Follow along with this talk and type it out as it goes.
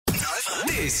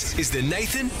This is the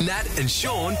Nathan, Nat and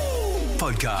Shaun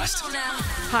podcast.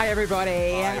 Hi, everybody.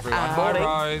 Hi,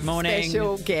 everyone. Morning.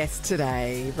 Special guest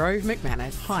today, Rove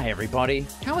McManus. Hi, everybody.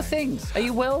 How are things? Are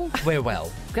you well? We're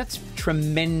well. That's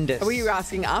tremendous. Were you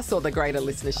asking us or the greater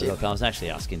listenership? Look, I was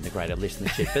actually asking the greater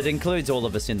listenership, but it includes all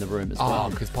of us in the room as Oh, well.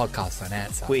 because podcasts don't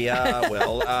answer. We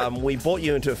are, we brought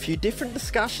you into a few different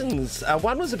discussions.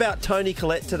 One was about Tony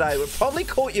Collette today, which probably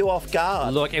caught you off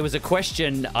guard. Look, it was a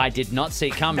question I did not see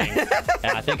coming, and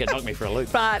I think it knocked me for a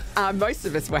loop. But most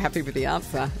of us were happy with the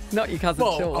answer. Not your cousin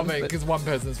Well, Shaun. I mean, because one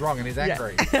person's wrong and he's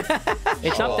angry.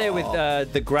 It's up there with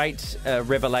the great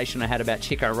revelation I had about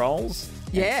Chico rolls.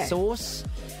 Yeah. And sauce.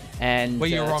 And, Well,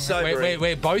 you're wrong. sobering.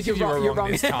 We're both of you You're are wrong.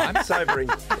 wrong this time. Sobering.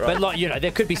 Right. But, like, you know, there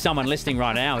could be someone listening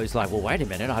right now who's like, well, wait a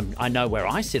minute, I know where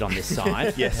I sit on this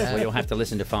side. Yes. Well, you'll have to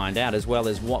listen to find out, as well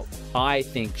as what I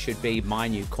think should be my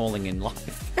new calling in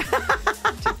life.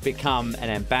 To become an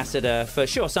ambassador for,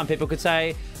 sure, some people could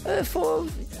say, for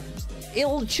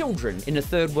ill children in a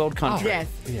third world country. Yes.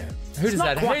 Yeah. Who does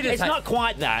that? It's not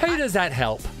quite that. Who does that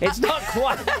help? It's not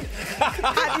quite.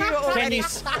 Have you already...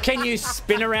 Can you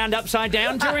spin around upside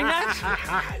down doing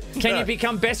that? Can you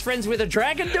become best friends with a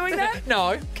dragon doing that?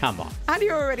 No. Come on. Aren't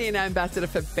you already an ambassador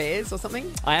for bears or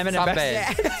something? I am an Some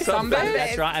ambassador. bears. Some bears?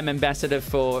 That's right. I'm ambassador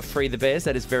for Free the Bears.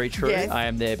 That is very true. Yes. I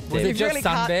am their. Was it You've just really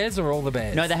sun can't- bears or all the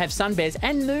bears? No, they have sun bears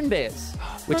and moon bears,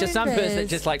 which are Moon some birds that bears.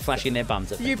 just like flashing their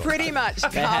bums at You people. pretty much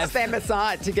have- cast them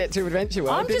aside to get to Adventure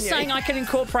World, I'm just didn't saying you? I can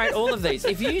incorporate all of these.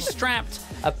 If you strapped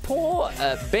a poor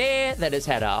bear that has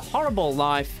had a horrible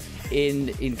life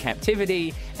in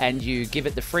captivity and you give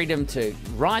it the freedom to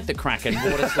ride the Kraken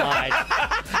water slide,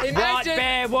 what Imagine-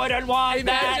 bear wouldn't want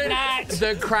that, Nat?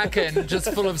 the Kraken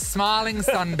just full of smiling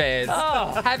sun bears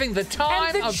having the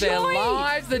time And the of their joy.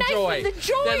 lives. The Nathan, joy. the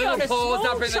joy Their little on a paws small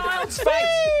up in child's the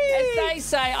face as they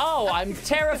say, "Oh, I'm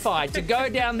terrified to go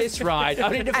down this ride."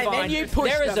 Only to And then find you push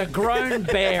there is them. a grown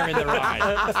bear in the ride.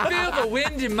 Feel the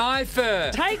wind in my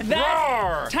fur. Take that!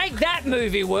 Roar. Take that,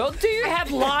 movie world. Do you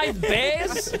have live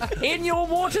bears in your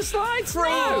water slides?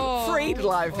 No. Freed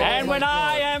live bears. And when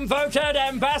I am voted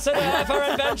ambassador for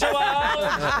Adventure World,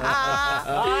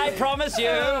 I promise you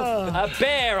a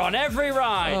bear on every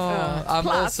ride. I'm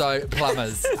also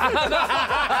plumbers. Plumbers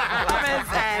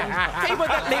and people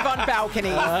that live on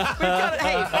balconies. We've got it.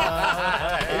 Hey,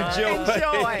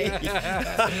 enjoy.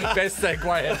 Best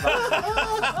segue ever.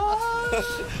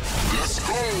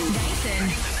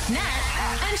 Nathan,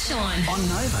 Nat, and Shaun. On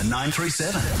Nova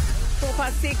 937.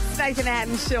 4:06, Nathan, Nat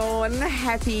and Shaun.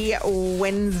 Happy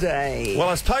Wednesday.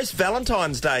 Well, it's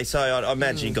post-Valentine's Day, so I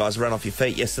imagine you guys ran off your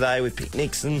feet yesterday with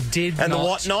picnics and Did the not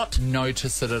whatnot.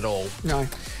 notice it at all. No.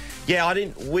 Yeah,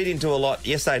 we didn't do a lot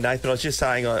yesterday, Nathan. I was just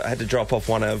saying I had to drop off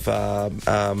one of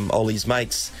Ollie's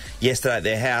mates yesterday at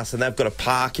their house, and they've got a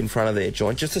park in front of their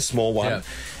joint, just a small one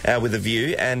with a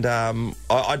view. And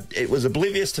it was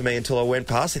oblivious to me until I went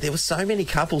past it. There were so many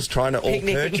couples trying to all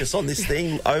Picnicking. purchase on this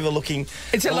thing overlooking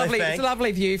It's a the left lovely, bank. it's a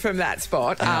lovely view from that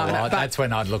spot. Right, but that's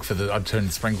when I'd turn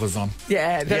the sprinklers on.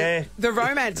 yeah, the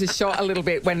romance is shot a little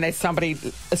bit when there's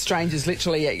a stranger's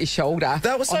literally at your shoulder.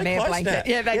 That was so on their close, blanket. Nat.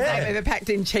 Yeah, Yeah. they're packed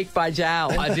in cheek by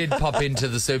jowl. I did pop into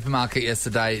the supermarket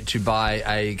yesterday to buy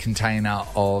a container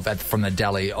from the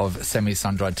deli of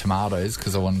semi-sun-dried tomatoes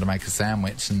because I wanted to make a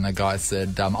sandwich, and the guy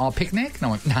said, picnic? And I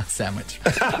went, nah, sandwich.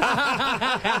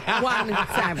 One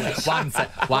sandwich.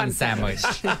 One sandwich.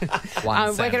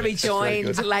 We're going to be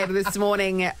joined later this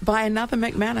morning by another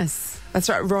McManus. That's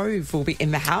right, Rove will be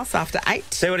in the house after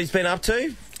 8. See what he's been up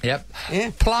to? Yep.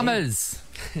 Yeah.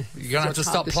 You're going to have to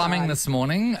stop plumbing this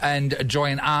morning and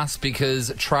join us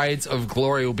because Trades of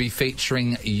Glory will be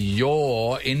featuring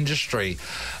your industry.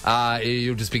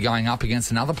 You'll just be going up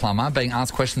against another plumber, being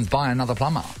asked questions by another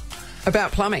plumber.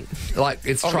 About plumbing. Like,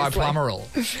 it's Try Obviously. Plummerall.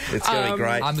 It's going to be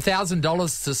great.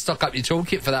 $1,000 to stock up your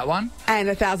toolkit for that one. And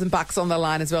 $1,000 on the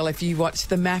line as well if you watch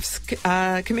the maths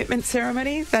commitment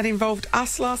ceremony that involved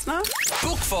us last night.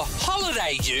 Book for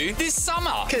Holiday You this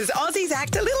summer. Because Aussies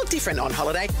act a little different on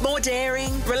holiday. More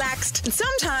daring, relaxed, and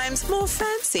sometimes more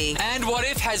fancy. And What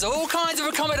If has all kinds of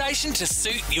accommodation to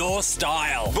suit your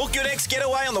style. Book your next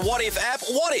getaway on the What If app.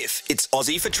 What If? It's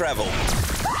Aussie for travel.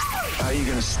 Are you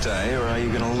going to stay or are you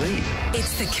going to leave?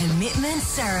 It's the commitment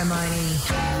ceremony.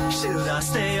 Should I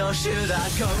stay or should I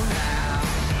go now?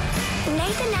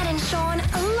 Nathan, Nat, and Shaun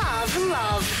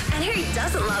love. And who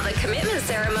doesn't love a commitment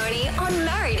ceremony on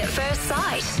Married at First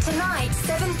Sight? Tonight,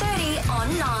 7:30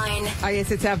 on 9. Oh,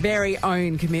 yes, it's our very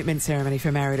own commitment ceremony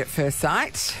for Married at First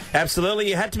Sight. Absolutely.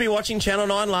 You had to be watching Channel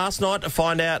 9 last night to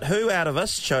find out who out of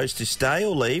us chose to stay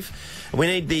or leave. We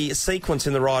need the sequence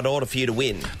in the right order for you to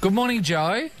win. Good morning,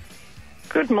 Joe.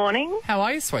 Good morning. How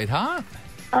are you, sweetheart?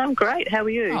 I'm great. How are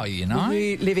you? Oh, you know. Were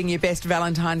you living your best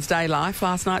Valentine's Day life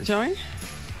last night, Joey?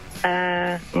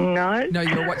 No. No,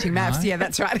 you were watching maths. No. Yeah,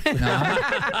 that's right.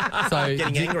 No. So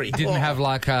Getting angry. Didn't have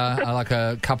like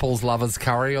a couples lovers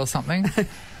curry or something?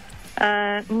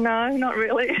 No, not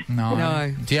really.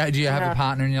 No. Do you have a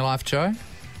partner in your life, Joe?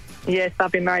 Yes,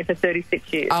 I've been married for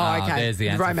 36 years. Oh, okay. There's the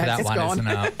answer Romance for that is one, gone. isn't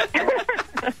it?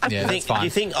 Yeah, that's Do fine. you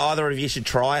think either of you should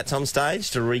try at some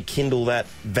stage to rekindle that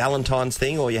Valentine's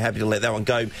thing, or are you happy to let that one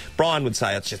go? Brian would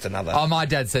say it's just another... Oh, my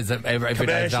dad says that every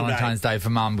day is Commercial Valentine's Day for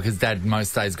Mum, because Dad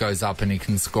most days goes up and he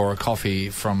can score a coffee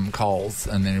from Coles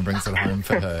and then he brings it home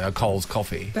for her, a Coles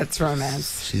coffee. That's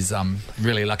romance. She's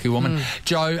really lucky woman.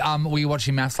 Joe, were you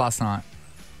watching maths last night?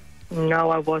 No,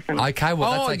 I wasn't. Okay,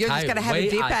 well, that's okay. You're just going to have a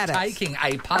dip at it. We are taking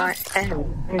a punt. I am.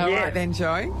 All Yes. right then,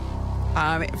 Joe.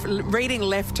 Reading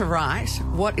left to right,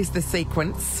 what is the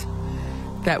sequence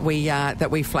that we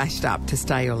flashed up to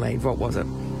stay or leave? What was it?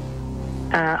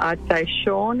 I'd say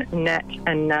Shaun, Nat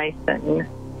and Nathan.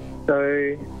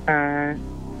 So,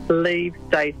 leave,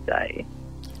 stay.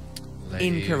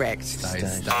 Incorrect. Stay.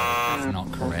 Is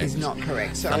not correct. Is not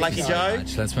correct. Sorry. Unlucky Joe.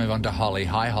 Much. Let's move on to Holly.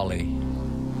 Hi, Holly.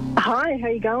 Hi, how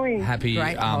you going? Happy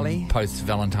Great, Holly.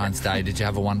 post-Valentine's Day. Did you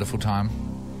have a wonderful time?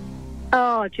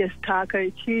 Oh, just Taco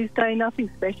Tuesday, nothing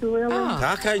special really. Oh.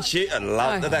 Taco Tuesday. I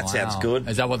love that. That sounds Wow. good.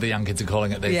 Is that what the young kids are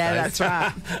calling it these Yeah, days? that's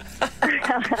right.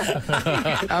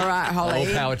 All right, All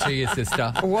Holly. power to you,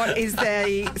 sister. What is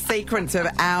the sequence of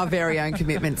our very own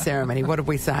commitment ceremony? What did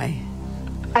we say?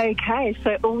 Okay,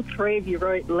 so all three of you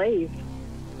wrote leave.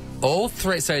 All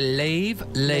three. So leave.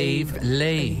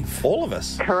 All of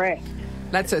us. Correct.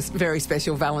 That's a very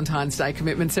special Valentine's Day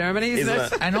commitment ceremony, isn't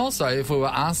it? And also, if we were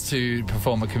asked to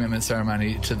perform a commitment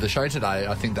ceremony to the show today,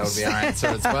 I think that would be our answer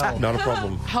as well. Not a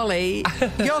problem. Holly,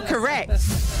 you're correct.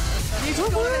 You've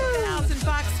got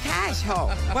 $1,000 cash,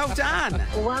 Hol. Well done.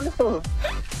 Wonderful.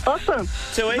 Awesome.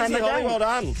 Too easy, Holly. Well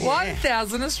done.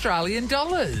 1,000 Australian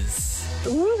dollars.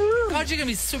 Woohoo. God, you're going to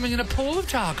be swimming in a pool of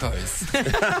tacos.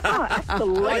 Oh,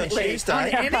 absolutely.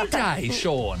 Tuesday. Any day,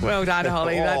 Shaun. Well done,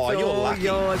 Holly. That's Oh, you're all lucky.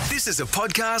 yours. This is a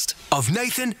podcast of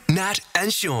Nathan, Nat,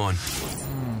 and Shaun.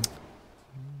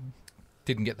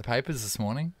 Didn't get the papers this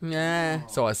morning. Yeah.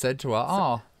 So I said to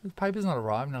her, the papers not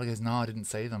arrived. And Ellie goes, no, I didn't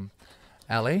see them.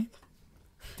 Ellie,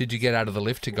 did you get out of the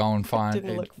lift to go and find...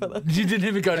 Didn't look for them. You didn't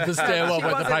even go to the stairwell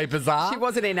where the papers are? She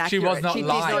wasn't inaccurate. She was not She did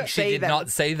lying. not She see did them. not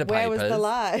see the Where papers. was the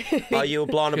lie? Oh, you were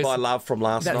blinded by love from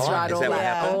last That's night? right. Is All that what that,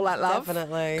 happened? all that love.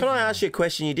 Definitely. Can I ask you a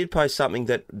question? You did post something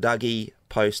that Dougie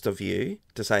posted of you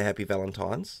to say Happy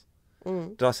Valentine's.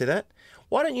 Did I see that?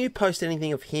 Why don't you post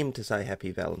anything of him to say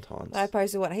Happy Valentine's? I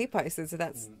posted what he posted, so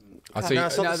that's... I see. No,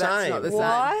 it's not No, the that's same. not the same.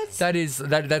 What?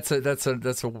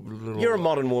 That's a little. You're a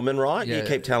modern woman, right? Yeah. You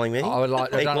keep telling me. I would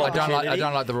like. I Equal don't opportunity.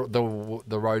 like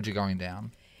the road you're going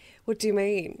down. What do you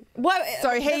mean? What?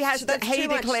 So he That's he too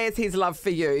much. declares his love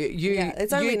for you. Yeah,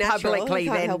 it's only you natural. publicly You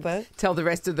can't then help it. tell the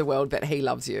rest of the world that he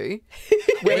loves you.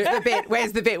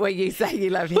 Where's the bit where you say you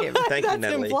love him? Thank you, That's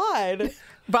Natalie. implied.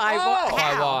 By what? By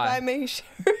How? why? By me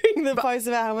sharing the post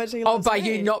about how much he Oh, loves by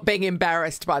me. you not being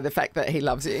embarrassed by the fact that he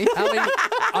loves you. Ali,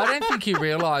 I don't think you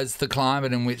realise the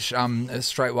climate in which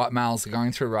straight white males are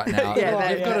going through right now. Yeah,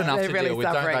 They've got enough they're to really deal with,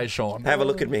 suffering. don't they, Shaun? Have a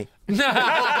look at me.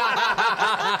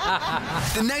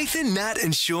 The Nathan, Nat,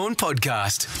 and Shaun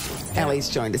podcast. Ellie's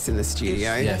joined us in the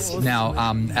studio. Yes. Now,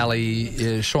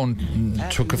 Ali, Shaun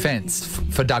took offence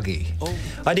for Dougie.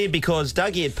 I did because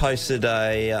Dougie had posted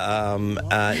a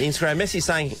Instagram message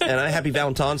saying, Happy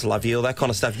Valentine's, love you, all that kind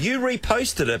of stuff. You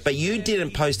reposted it, but you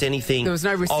didn't post anything There was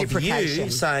no of reciprocation.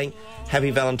 you saying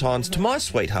Happy Valentine's to my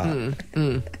sweetheart.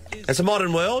 It's a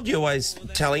modern world. You're always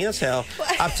telling us how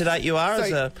up-to-date you are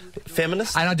as a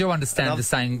feminist. And I do understand the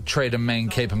saying, treat 'em mean,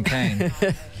 keep 'em keen.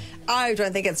 I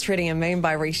don't think it's treating him mean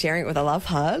by resharing it with a love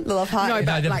heart. The love heart. No,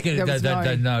 but like, there was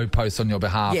no posts on your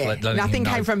behalf. Yeah, letting nothing him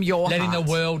know, came from your letting heart.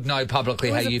 the world know publicly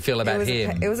It how was a- you feel about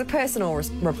him. It was a personal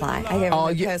reply. I gave him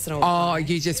a personal reply.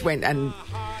 you just went and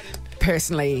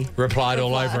personally Replied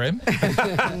all over him.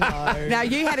 Now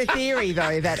you had a theory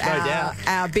though that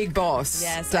our big boss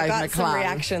Yes, Dave I got some McClung.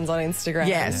 reactions on Instagram.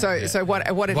 Yeah. So what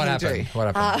did What he happened? do?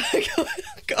 What happened?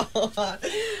 God,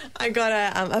 I got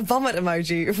a vomit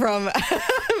emoji from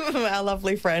our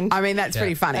lovely friend. I mean that's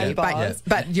pretty funny, And boss.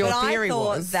 but your But theory I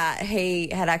thought was that he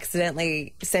had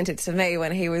accidentally sent it to me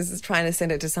when he was trying to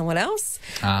send it to someone else.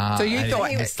 so you and thought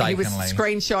he was mistakenly.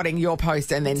 screenshotting your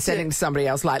post and then sending to somebody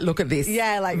else like, look at this,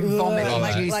 Yeah, like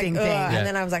vomit-inducing thing. And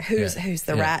then I was like, who's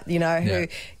the rat? You know,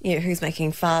 who's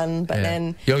making fun? But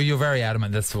then You're very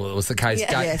adamant that's what was the case.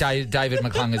 Yeah. Yes. David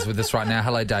McClung is with us right now.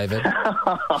 Hello, David.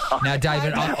 Now,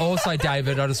 David,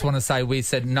 I just want to say we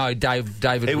said no, David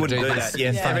He would wouldn't do do this that, yeah.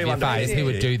 in front your underneath face, he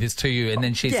would you. do this to you. And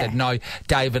then she said, no,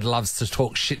 David loves to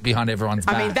talk shit behind everyone's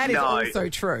back. I mean, that is No. also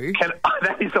true.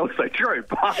 That is also true,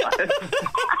 but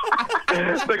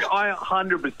look, I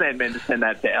 100% meant to send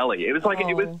that to Ellie. It was like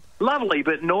it was lovely,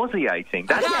 but nauseating.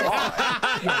 That's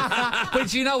right.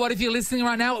 But you know what? If you're listening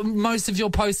right now, most of your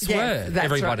posts were, that's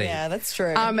everybody. right. Yeah, that's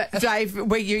true. Dave,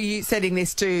 were you sending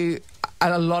this to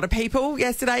a lot of people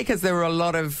yesterday? Because there were a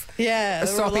lot of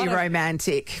soppy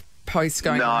romantic posts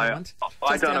going No, around.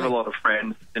 I don't have a lot of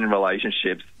friends in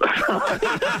relationships.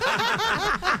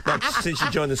 Not since you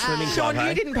joined the swimming club, Shaun, hey?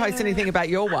 you didn't post anything about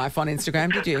your wife on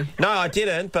Instagram, did you? No, I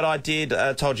didn't, but I did.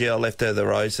 Told you I left her the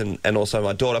rose and also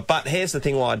my daughter. But here's the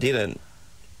thing why I didn't.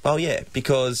 Oh, yeah,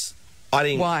 because I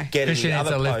didn't get Because she any needs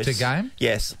other to lift posts. a game?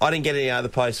 Yes, I didn't get any other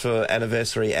posts for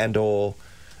anniversary and or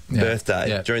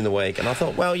birthday during the week. And I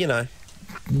thought, well, you know.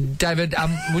 David,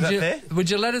 would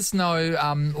you let us know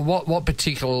what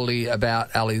particularly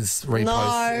about Ali's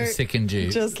repost sickened you?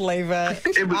 Just leave it.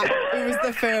 It was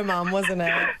the fur mum, wasn't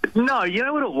it? No, you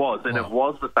know what it was? And it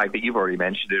was the fact that you've already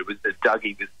mentioned it. It was that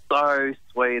Dougie was so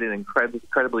sweet and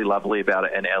incredibly lovely about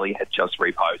it, and Ellie had just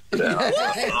reposted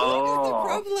it.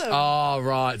 Oh,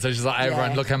 right. So she's like,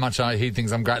 everyone, look how much he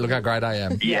thinks I'm great. Look how great I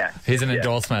am. Yeah. Here's an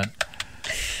endorsement.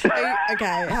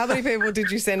 Okay, how many people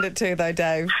did you send it to, though,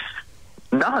 Dave?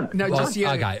 None. No, just you.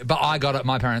 Okay, but I got it.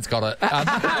 My parents got it.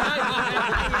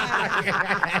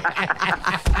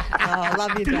 Oh,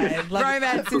 love you, Dave.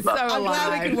 Romance is so alive. I'm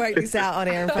glad we can work this out on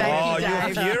air. Thank you,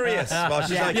 you're Dave. furious. Well,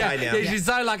 she's okay now. Yeah, she's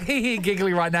so like hee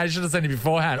giggly right now. She should have seen it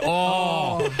beforehand.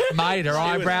 Oh, mate, her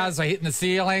eyebrows are hitting the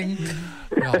ceiling.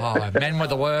 Oh, men were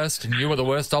the worst, and you were the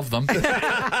worst of them.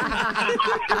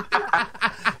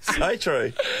 So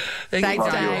true. Thanks,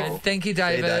 Dave. Thank you,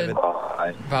 David. David.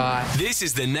 Bye. Bye. This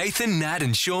is the Nathan, Nat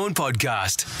and Shaun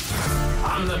podcast.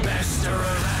 I'm the best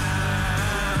around.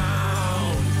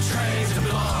 Trades of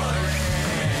glory.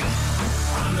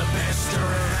 I'm the best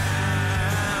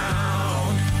around.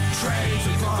 Trades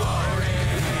of glory.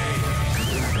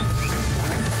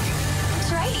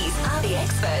 Tradies are the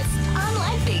experts,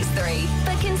 unlike these three.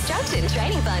 The Construction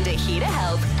Training Fund are here to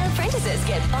help. Apprentices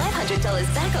get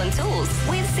 $500 back on tools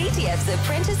with CTF's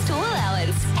Apprentice Tool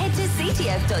Allowance. Head to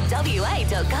ctf.wa.gov.au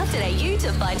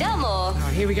to find out more.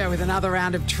 Oh, here we go with another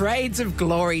round of Trades of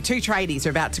Glory. Two tradies are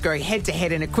about to go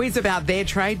head-to-head in a quiz about their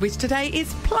trade, which today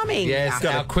is plumbing. Yes,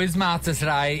 our quiz master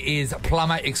today is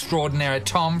plumber extraordinaire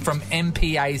Tom from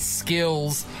MPA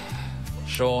Skills.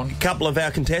 Shaun. A couple of our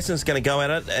contestants going to go at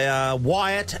it.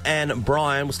 Wyatt and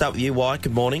Brian. We'll start with you, Wyatt.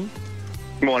 Good morning.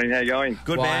 Good morning. How you going?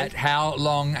 Good, Wyatt, man. how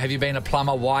long have you been a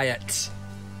plumber, Wyatt?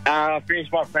 I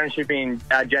finished my apprenticeship in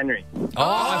January.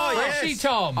 Oh, freshie,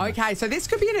 Tom. Okay, so this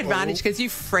could be an advantage because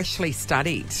you've freshly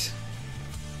studied.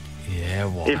 Yeah,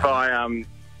 Wyatt.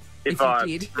 If I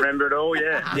remember it all,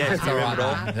 yeah. Yeah, That's all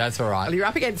right, mate. That's all right. Well, you're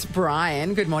up against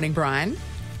Brian. Good morning, Brian.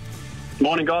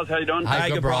 Morning, guys. How you doing?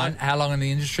 Hey, good, Brian. How long in the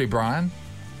industry, Brian?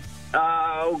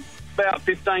 About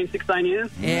 15, 16 years.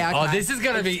 Yeah, Oh, this is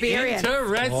going to be Experience.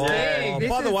 interesting. Oh,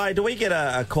 by the way, do we get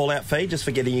a call-out fee just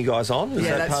for getting you guys on? Is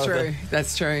Yeah, that that's part of true.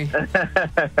 That's true.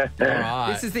 All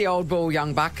right. This is the old bull,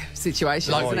 young buck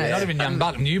situation, like, isn't it? not even young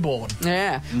buck, newborn.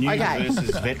 Yeah. Okay.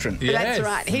 versus veteran. That's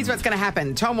right. Here's what's going to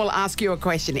happen. Tom will ask you a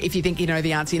question. If you think you know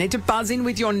the answer, you need to buzz in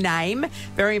with your name.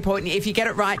 Very important. If you get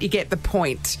it right, you get the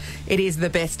point. It is the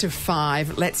best of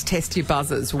 5. Let's test your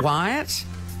buzzers. Wyatt?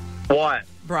 Wyatt.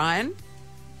 Brian?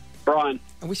 Brian.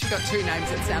 I wish we got two names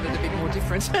that sounded a bit more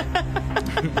different.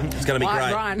 It's going to be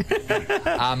Wyatt, great.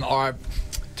 Brian. All right,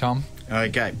 Tom.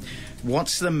 Okay.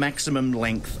 What's the maximum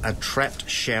length a trapped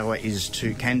shower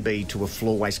can be to a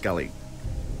floor waste gully?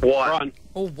 Wyatt. Brian.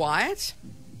 Or Wyatt?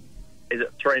 Is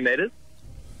it 3 metres?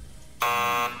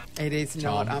 It is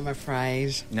not, I'm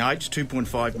afraid. No, it's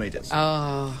 2.5 metres.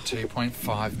 Oh.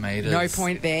 2.5 metres. No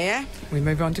point there. We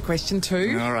move on to question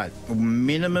 2. All right.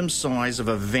 Minimum size of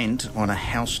a vent on a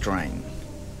house drain.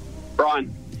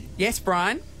 Brian. Yes,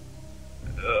 Brian?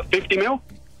 50 mil?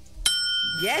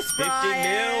 Yes, 50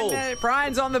 Brian. mil.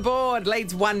 Brian's on the board.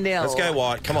 Leads 1-0. Let's go,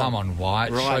 Wyatt. Come on,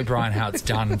 Wyatt. Show Brian how it's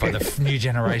done by the new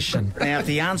generation. Now, if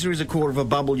the answer is a quarter of a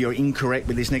bubble, you're incorrect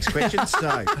with this next question.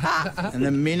 So, and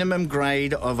the minimum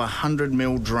grade of a 100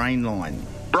 mil drain line.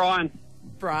 Brian.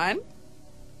 Brian?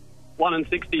 1 in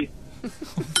 60.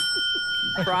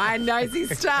 Brian knows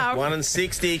his stuff. 1 in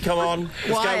 60. Come on.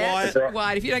 Let's go, Wyatt.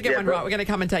 Wyatt, if you don't get one right, we're going to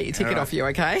come and take your ticket off you,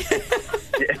 okay?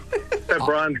 So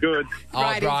Brian's good.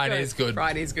 Oh, Brian is good.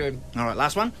 Brian is good. All right,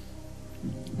 last one.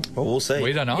 Well, we'll see.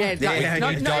 We don't know. Yeah, You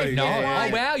don't know. yeah.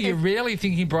 Oh, wow, you're really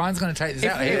thinking Brian's going to take this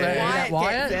out?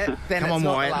 Wyatt gets it, then Come it's on,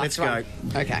 not Wyatt, the let's last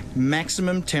one. Okay.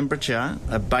 Maximum temperature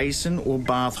a basin or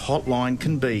bath hotline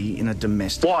can be in a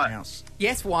domestic house.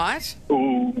 Yes, Wyatt.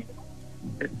 Ooh,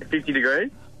 50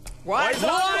 degrees. Wyatt.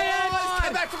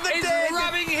 Come back from the dead.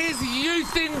 Rubbing his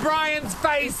youth in Brian's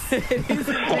face. He said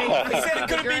it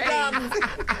couldn't be done.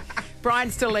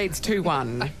 Brian still leads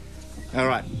 2-1. All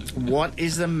right. What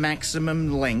is the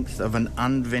maximum length of an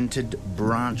unvented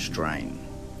branch drain?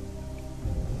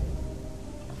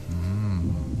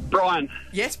 Brian.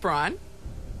 Yes, Brian.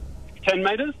 10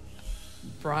 metres.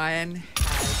 Brian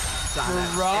has done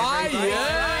it. Brian!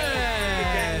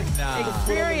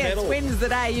 Experience wins the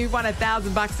day. You've won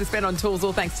 $1,000 to spend on tools,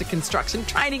 all thanks to Construction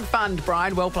Training Fund.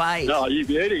 Brian, well played. Oh, you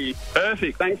beauty.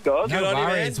 Perfect. Thanks, guys. No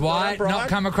worries. Wyatt, not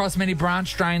come across many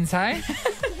branch drains, hey?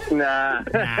 Nah.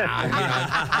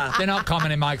 They're not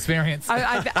common in my experience.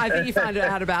 I think you found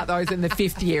out about those in the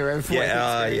 5th year of work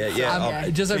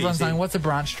experience. Just everyone's saying, what's a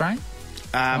branch drain?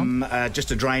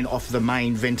 Just a drain off the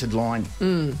main vented line.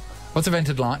 What's a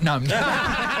vented line? No.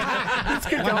 It's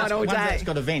good going all day. It's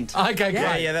got a vent. Okay,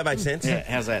 great. Yeah, that makes sense. Yeah,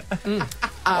 how's that?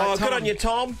 Good on you,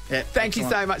 Tom. Yeah, Thank you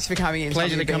so much for coming in.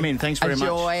 Pleasure to come in. Thanks very much.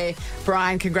 Joy.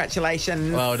 Brian,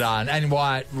 congratulations. Well done. And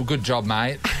Wyatt, good job,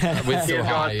 mate. We'd still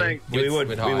hire you. We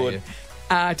would.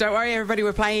 Don't worry, everybody.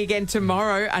 We're playing again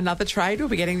tomorrow. Another trade. We'll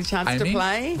be getting the chance to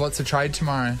play. What's a trade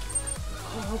tomorrow?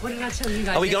 Oh, what did I tell you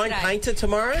guys? Are we going painter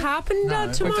tomorrow?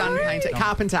 Carpenter tomorrow? We've done painter.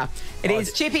 Carpenter. It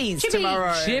is Chippies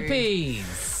tomorrow.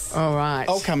 Chippies. All right.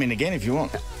 I'll come in again if you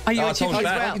want. Are you a chippy as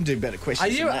well? I can do better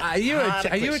questions. Are you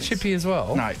a chippy as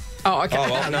well? No. Oh, okay. Oh,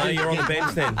 well, no, you're on the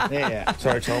bench then. Yeah.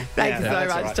 Sorry, Tom. Thank you so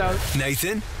much, Tom.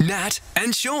 Nathan, Nat,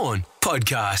 and Shaun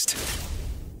podcast.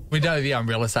 We know the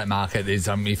real estate market is,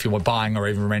 if you were buying or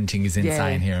even renting, is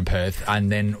insane here in Perth. And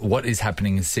then what is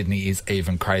happening in Sydney is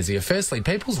even crazier. Firstly,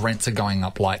 people's rents are going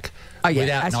up without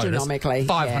astronomically,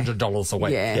 notice, $500 a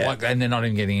week. Yeah. And they're not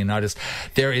even getting a notice.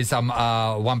 There is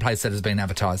one place that has been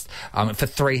advertised for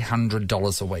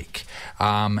 $300 a week.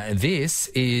 This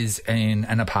is in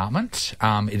an apartment.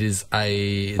 It is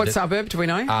What suburb do we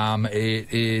know?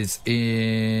 It is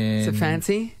in... Is it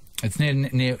fancy? It's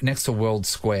near next to World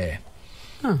Square.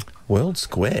 Oh. World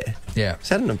Square? Yeah. Is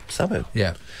that in a suburb?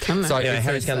 Yeah. So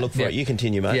Harry's going to look for it. You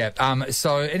continue, mate. Yeah.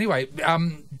 So anyway,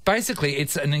 basically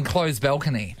it's an enclosed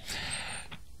balcony.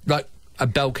 Like a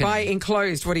balcony. By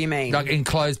enclosed, what do you mean? Like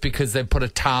enclosed because they've put a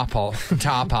tarp up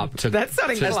to That's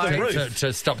not enclosed.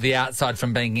 to stop the outside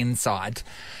from being inside.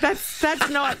 That's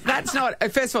not.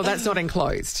 First of all, that's not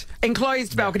enclosed.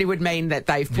 Enclosed balcony would mean that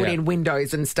they've put in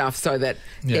windows and stuff so that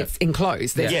it's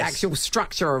enclosed. There's actual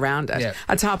structure around it. Yeah.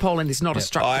 A tarpaulin is not a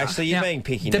structure. Oh, actually, you're being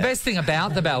picky. The best thing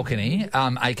about the balcony,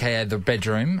 aka the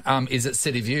bedroom, is its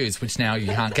city views, which now you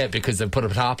can't get because they've put a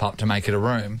tarp up to make it a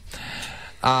room.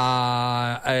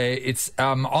 It's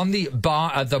on the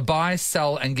buy,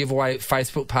 sell and giveaway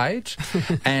Facebook page.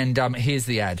 And here's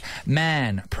the ad.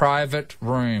 Man, private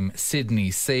room,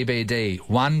 Sydney, CBD,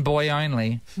 one boy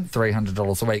only,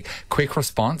 $300 a week. Quick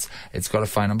response. It's got a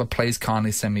phone number. Please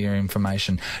kindly send me your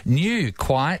information. New,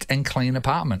 quiet and clean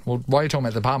apartment. Well, why are you talking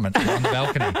about the apartment? On the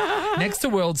balcony. Next to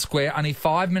World Square, only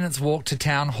 5 minutes walk to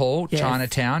Town Hall,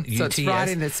 Chinatown, so UTS. It's right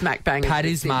in the smack bang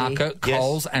Paddy's of Market,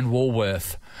 Coles and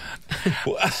Woolworth.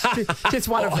 Just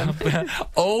one of them.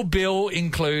 All bill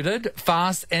included,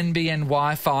 fast NBN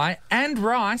Wi-Fi and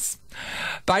rice,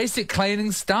 basic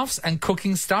cleaning stuffs and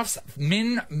cooking stuffs,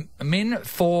 min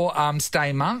for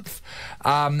stay month,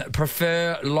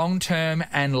 prefer long-term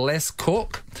and less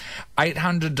cook,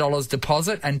 $800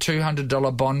 deposit and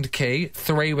 $200 bond key,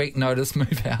 3-week notice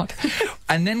move out.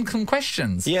 And then some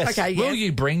questions. Yes. Okay, Will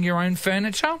you bring your own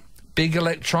furniture, big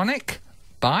electronic,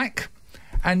 bike?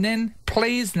 And then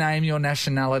please name your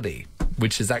nationality,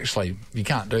 which is actually, you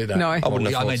can't do that. No. I wouldn't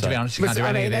have thought to be honest, you can't do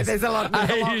any of this. There's a lot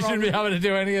you shouldn't be able to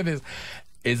do any of this.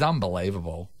 It's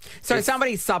unbelievable. So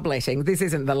somebody's subletting. This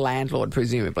isn't the landlord,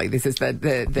 presumably. This is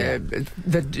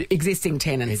the existing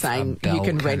tenant saying you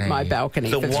can rent my balcony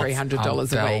for $300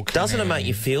 a week. Doesn't it make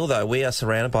you feel, though, we are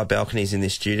surrounded by balconies in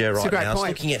this studio right now. Point.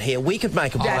 Looking at here, we could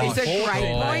make a That is a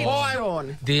great point,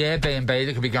 Shaun. The Airbnb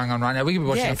that could be going on right now. We could be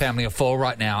watching a family of 4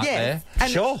 right now out there.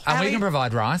 And And we can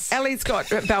provide rice. Ellie's got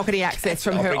balcony access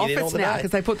from her office now because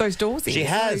they put those doors in. She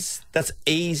has. That's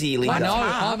easily I done.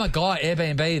 know. Oh, my God.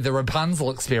 Airbnb, the Rapunzel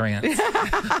experience.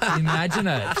 Imagine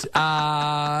it.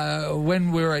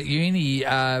 When we were at uni,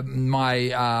 my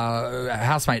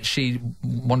housemate, she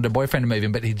wanted a boyfriend to move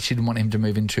in, but she didn't want him to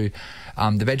move into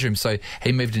the bedroom, so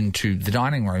he moved into the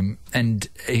dining room, and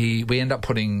we ended up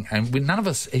putting, and none of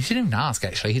us, he didn't even ask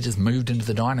actually, he just moved into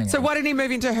the dining room. So why didn't he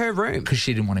move into her room? Because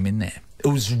she didn't want him in there. It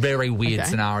was a very weird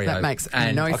scenario. That makes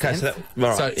no sense.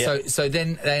 So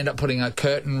then they end up putting a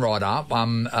curtain rod up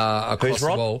across the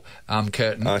wall,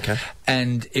 curtain. Okay.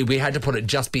 And we had to put it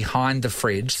just behind the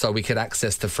fridge so we could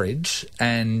access the fridge.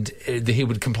 And he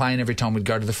would complain every time we'd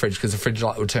go to the fridge because the fridge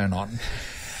light would turn on.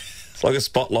 Like a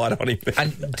spotlight on him.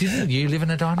 And didn't you live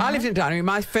in a dining room? I lived in a dining room.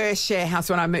 My first share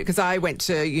house when I moved, because I went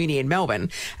to uni in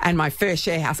Melbourne, and my first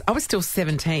share house, I was still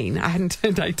 17. I hadn't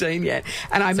turned 18 yet.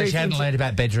 And I moved. She hadn't learned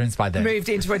about bedrooms by then. Moved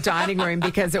into a dining room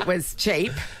because it was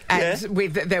cheap. And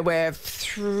there were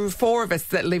four others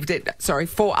that lived in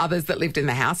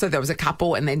the house. So there was a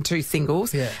couple and then two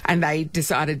singles. Yeah. And they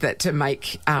decided that to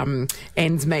make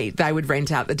ends meet, they would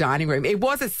rent out the dining room. It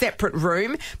was a separate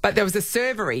room, but there was a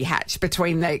servery hatch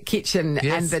between the kitchen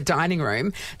and the dining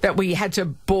room that we had to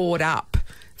board up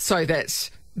so that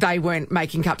they weren't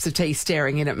making cups of tea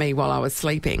staring in at me while I was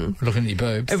sleeping. Looking at your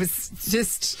boobs.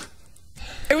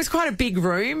 It was quite a big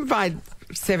room by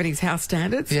 70s house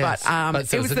standards, but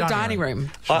it was the dining room.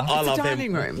 I love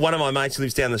him. One of my mates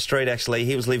lives down the street, actually.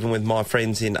 He was living with my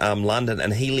friends in London,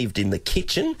 and he lived in the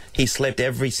kitchen. He slept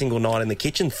every single night in the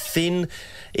kitchen, thin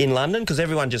in London, because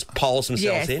everyone just piles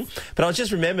themselves in. But I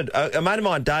just remembered, a mate of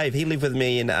mine, Dave, he lived with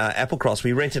me in Applecross.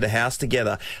 We rented a house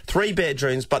together, 3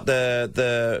 bedrooms, but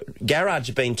the garage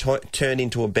had been turned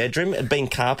into a bedroom. It had been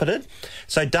carpeted.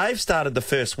 So Dave started the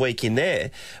first week in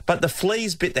there, but the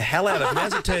fleas bit the hell out of him.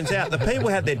 As it turns out, the people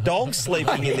had their dogs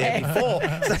sleeping in there before,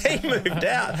 so he moved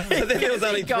out. So then there was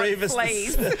only 3 of us.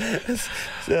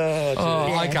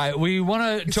 Okay. We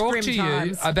want to talk to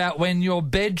you about when your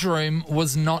bedroom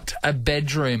was not a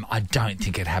bedroom. I don't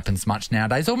think it happens much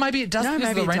nowadays, or maybe it does because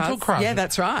of the rental crowd. Yeah,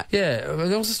 that's right. Yeah,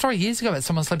 there was a story years ago about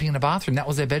someone sleeping in a bathroom. That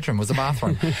was their bedroom, was a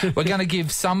bathroom. We're going to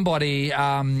give somebody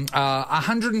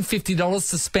 $150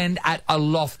 to spend at a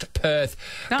loft Perth.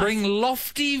 Nice. Bring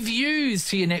lofty views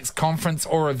to your next conference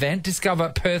or event. Discover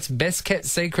Perth's best kept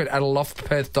secret at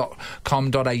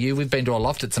aloftperth.com.au. We've been to a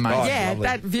loft. It's amazing. Yeah,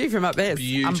 that view from up there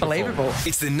is unbelievable.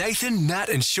 It's the Nathan, Nat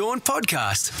and Shaun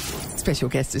podcast. Special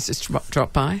guest has just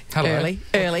dropped by. Hello.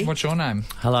 Early. What's your name?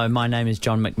 Hello, my name is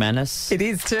John McManus. It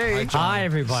is too. Hi,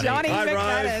 everybody. Johnny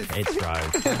McManus. It's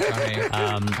Rove.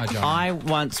 I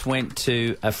once went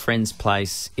to a friend's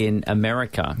place in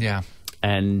America. Yeah.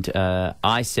 And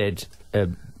I said...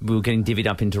 we were getting divvied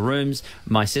up into rooms.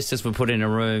 My sisters were put in a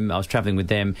room. I was travelling with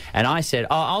them. And I said,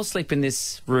 I'll sleep in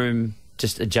this room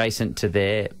just adjacent to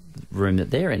their room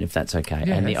that they're in, if that's okay. Yes.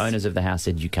 And the owners of the house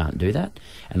said, you can't do that.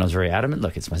 And I was very adamant.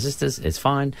 Look, it's my sisters. It's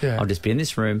fine. Yeah. I'll just be in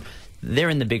this room. They're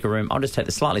in the bigger room. I'll just take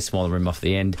the slightly smaller room off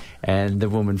the end. And the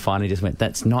woman finally just went,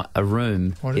 that's not a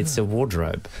room. It's a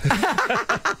wardrobe.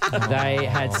 They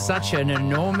had such an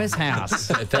enormous house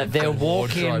that their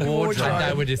walk-in wardrobe.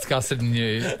 And they were disgusted in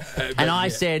you. And I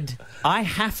said, I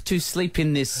have to sleep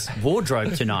in this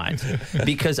wardrobe tonight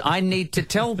because I need to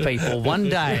tell people one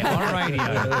day on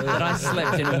radio that I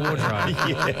slept in a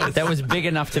wardrobe that was big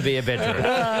enough to be a bedroom.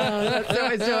 That's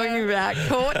what we're talking about.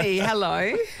 Courtney,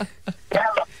 hello.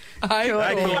 Hi,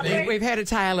 Courtney. We've had a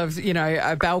tale of,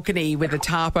 a balcony with a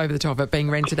tarp over the top of it being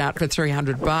rented out for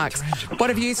 $300. What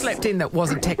have you slept in that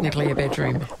wasn't technically a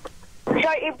bedroom?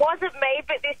 So it wasn't me,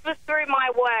 but this was through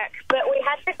my work. But we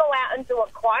had to go out and do a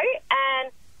quote,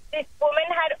 and this woman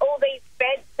had all these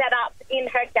beds set up in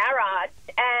her garage,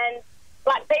 and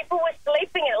people were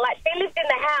sleeping in it. She lived in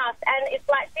the house, and it's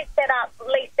she set up,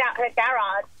 leased out her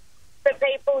garage for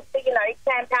people to,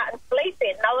 camp out and sleep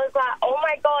in. And I was like, oh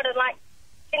my God, and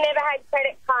she never had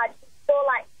credit cards. She saw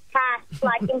cash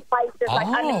in places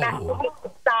under mattresses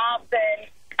and stuff, and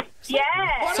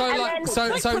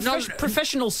So not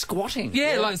professional squatting.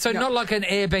 Yeah, not like an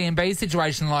Airbnb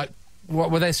situation. What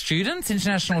were they, students,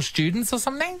 international students or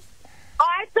something?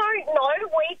 I don't know.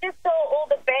 We just saw all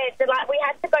the beds, and we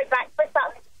had to go back for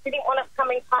something. She didn't want us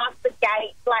coming past the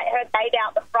gate, her gate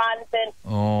out the front, and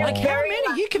how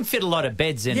many? You can fit a lot of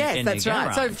beds in. Yes, in that's the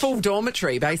right. garage. So full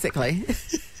dormitory, basically.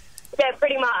 Yeah,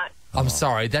 pretty much. I'm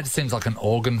sorry, that seems like an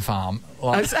organ farm.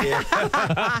 Well, it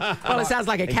sounds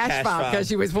like a cash farm because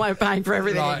she was paying for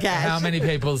everything in cash. How many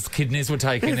people's kidneys were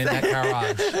taken in that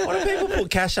garage? Why do people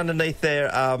put cash underneath their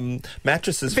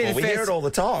mattresses for? We hear it all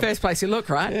the time. First place you look,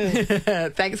 right? Yeah.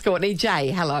 Thanks, Courtney.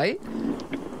 Jay, hello.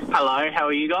 Hello, how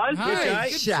are you guys? Hi,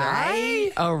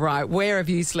 Jay. All right, where have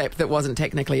you slept that wasn't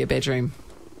technically a bedroom?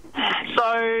 So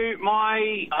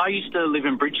I used to live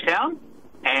in Bridgetown,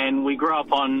 and we grew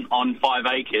up on 5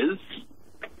 acres.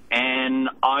 And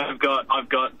I've got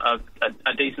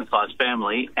a decent sized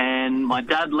family, and my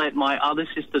dad let my other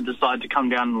sister decide to come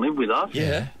down and live with us.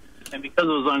 Yeah. And because it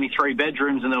was only 3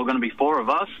 bedrooms and there were going to be 4 of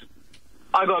us,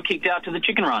 I got kicked out to the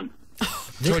chicken run.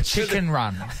 To a chicken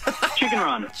run. Chicken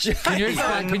run.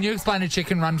 Can you explain a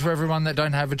chicken run for everyone that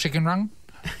don't have a chicken run?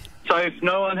 So if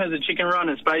no one has a chicken run,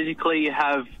 it's basically you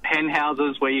have hen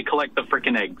houses where you collect the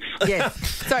frickin' eggs. Yes.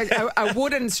 So a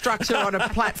wooden structure on a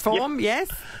platform, yes?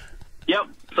 Yep.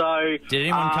 So Did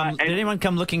anyone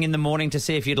come looking in the morning to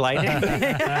see if you'd laid it?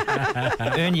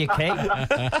 Earn your keep?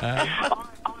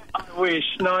 I wish.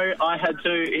 No, I had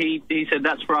to. He said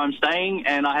that's where I'm staying,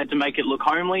 and I had to make it look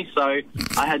homely. So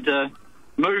I had to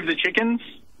move the chickens,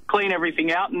 clean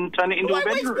everything out, and turn it into a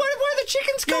bedroom. Where the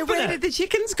chickens go? Where did the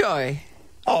chickens go?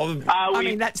 Oh, I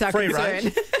mean, that's our free concern.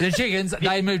 range. The chickens,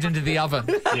 they moved into the oven.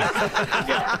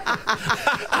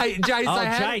 Hey,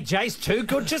 Jay, Jay's too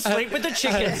good to sleep with the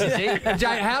chickens, is he?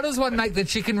 Jay, how does one make the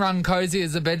chicken run cozy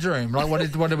as a bedroom? Like,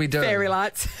 what do we do? Fairy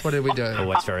lights. What did we do?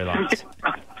 Always fairy lights.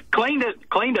 Cleaned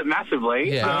it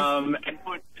massively. Yeah. And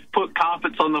put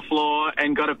carpets on the floor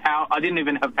and got a power. I didn't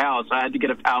even have power, so I had to get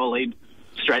a power lead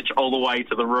stretch all the way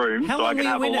to the room. How so long I could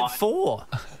were have you in a it light. for?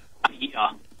 A year.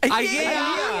 A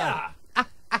year.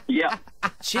 Yeah.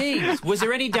 Jeez, was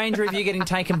there any danger of you getting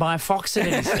taken by a fox at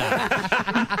any stage?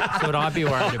 That's what I'd be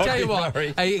worried about. Tell you what,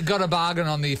 you got a bargain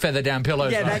on the feather down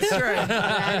pillows. Yeah, though. that's true.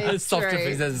 That is Soft true.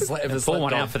 if he's ever Pour slept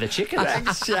one on. out for the chickens.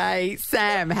 Thanks, Jay.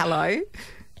 Sam, hello.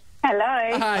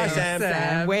 Hello. Hi,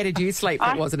 Sam. Where did you sleep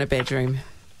that wasn't a bedroom?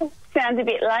 Sounds a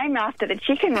bit lame after the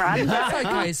chicken run. That's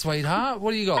okay, sweetheart.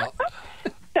 What do you got?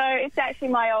 So it's actually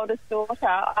my oldest daughter.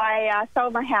 I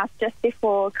sold my house just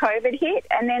before COVID hit,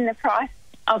 and then the price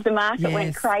of the market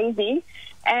went crazy,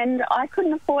 and I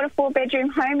couldn't afford a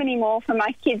 4-bedroom home anymore for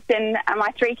my kids and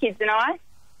my 3 kids and I.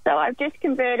 So I've just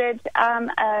converted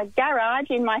a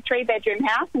garage in my 3-bedroom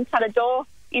house and cut a door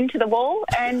into the wall,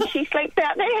 and she sleeps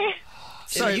out there.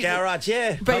 So in the garage,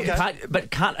 yeah. But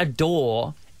cut a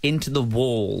door into the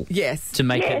wall. Yes. To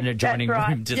make it an adjoining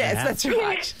room to the house. Yes, that's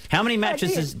right. How many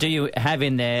mattresses do you have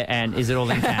in there, and is it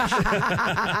all in cash?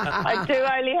 I do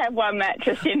only have 1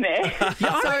 mattress in there.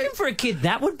 I reckon for a kid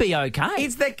that would be okay.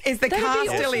 Is the car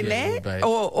still in there?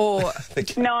 Or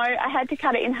No, I had to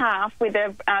cut it in half with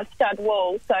a stud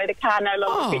wall, so the car no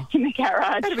longer fits in the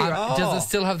garage. Does it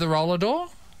still have the roller door?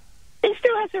 It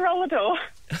still has a roller door.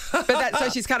 But so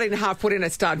she's cut it in half, put in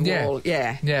a stud wall.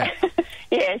 Yeah.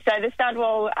 Yeah, so the stud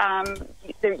wall,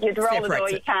 your roller door,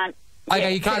 you can't.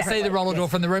 Okay, you can't see the roller door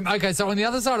from the room. Okay, so on the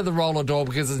other side of the roller door,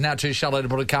 because it's now too shallow to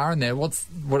put a car in there, what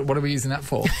are we using that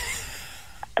for?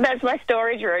 That's my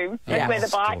storage room. That's where the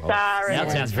bikes are.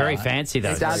 That sounds very fancy,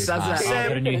 though. It does, doesn't it? I've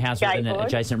got a new house with an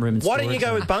adjacent room and Why don't you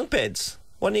go with bunk beds?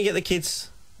 Why don't you get the kids?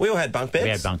 We all had bunk beds. We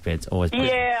had bunk beds, always.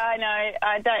 Yeah, I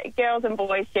know. Girls and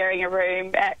boys sharing a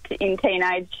room in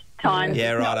teenage times.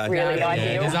 Yeah, right. Not really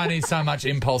ideal. There's only so much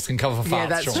impulse can cover farts. Yeah,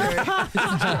 that's true.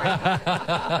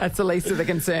 That's the least of the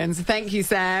concerns. Thank you,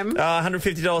 Sam.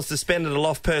 $150 to spend at a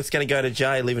loft. Perth's going to go to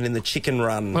Jay living in the chicken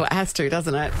run. Well, it has to,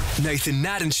 doesn't it? Nathan,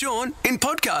 Nat and Shaun in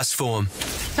podcast form.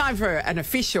 Time for an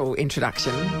official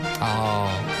introduction. Oh,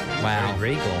 wow.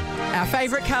 Regal. Our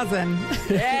favourite cousin.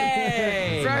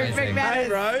 Yay! Rove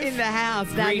McManus in the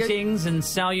house. Now, Greetings and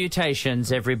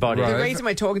salutations, everybody. the reason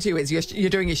we're talking to you is you're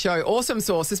doing your show Awesome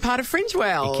Sauce as part of Fringe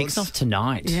Wells. It kicks off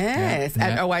tonight. Yes,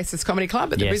 at Oasis Comedy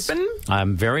Club at the Brisbane.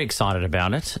 I'm very excited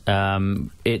about it.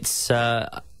 It's,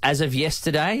 as of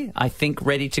yesterday, I think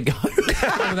ready to go.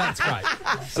 Oh, that's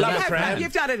great.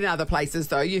 You've done it in other places,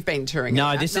 though. You've been touring.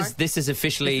 No, this is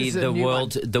officially the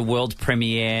world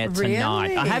premiere tonight.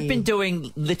 Really? I have been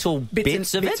doing little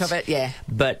bits of it. Yeah.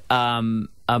 But I'm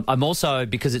also,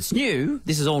 because it's new,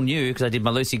 this is all new because I did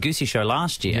my Loosey Goosey show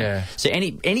last year. Yeah. So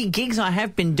any gigs I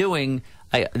have been doing,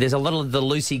 there's a lot of the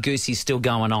Loosey Goosey still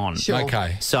going on. Sure.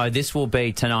 Okay. So this will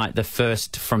be tonight, the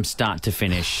first from start to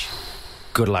finish.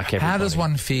 Good luck, everybody. How does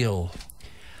one feel?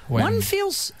 One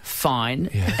feels fine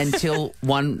until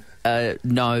one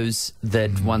knows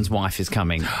that one's wife is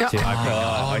coming.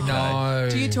 No.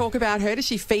 Do you talk about her? Does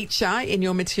she feature in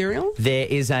your material? There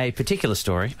is a particular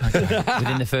story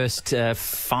within the first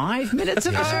 5 minutes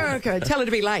of the show. Oh, okay. Tell her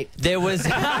to be late. There was...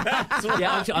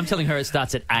 I'm telling her it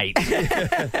starts at 8.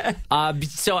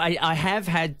 So I have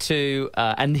had to...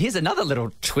 and here's another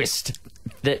little twist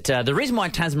that the reason why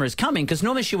Tasma is coming, because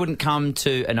normally she wouldn't come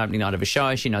to an opening night of a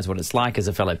show. She knows what it's like as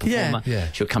a fellow performer.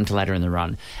 Yeah. She would come to later in the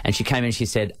run. And she came in and she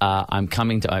said, I'm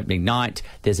coming to opening night.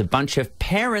 There's a bunch of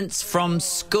parents from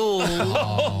school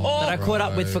that I caught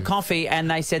up with for coffee, and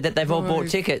they said that they've all bought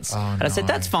tickets. And I said,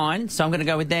 that's fine, so I'm going to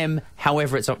go with them.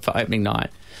 However, it's up for opening night.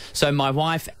 So my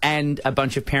wife and a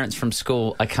bunch of parents from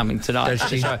school are coming tonight.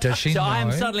 Does she know? I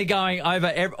am suddenly going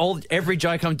over every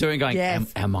joke I'm doing, going,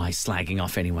 am I slagging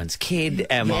off anyone's kid?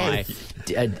 Am I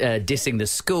dissing the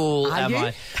school?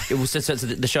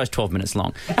 The show's 12 minutes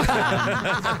long.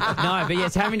 No, but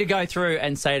yes, having to go through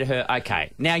and say to her,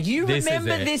 okay, now you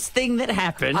remember this thing that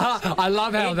happened. I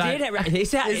love how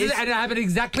it happened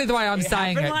exactly the way I'm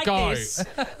saying it. Like Go. this,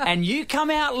 and you come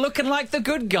out looking like the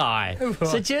good guy.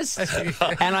 So just...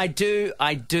 And I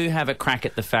do have a crack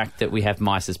at the fact that we have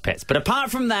mice as pets. But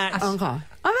apart from that...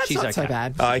 that's she's not so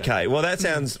bad. Okay, well, that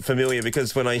sounds familiar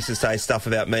because when I used to say stuff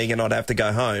about Megan, I'd have to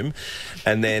go home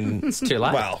and then... It's too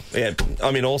late. Well, yeah,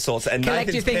 I mean, all sorts. And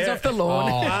collect your things off the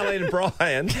lawn. Marlene and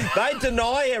Brian, they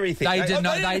deny everything. They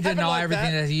deny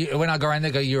everything. When I go around,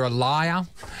 they go, you're a liar.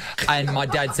 And my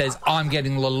dad says, I'm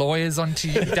getting the lawyers onto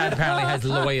you. Dad apparently has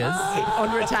lawyers.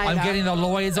 On retainer. I'm getting the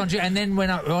lawyers onto you. And then when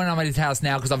I'm at his house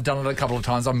now, because I've done it a couple of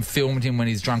times, I'm filmed him when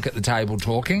he's drunk at the table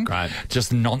talking. Right.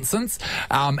 Just nonsense.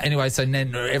 Anyway, so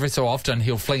then every so often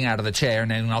he'll fling out of the chair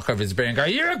and then knock over his beer and go,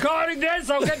 you're recording this,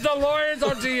 I'll get the lawyers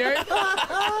onto you.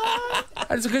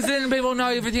 It's because then people know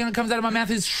everything that comes out of my mouth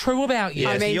is true about you.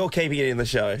 Yes, I mean, you're keeping it in the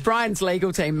show. Brian's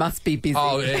legal team must be busy.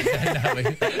 Oh,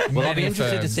 yeah. Well, I'll be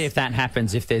interested to see if that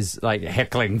happens, if there's, like,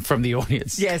 heckling from the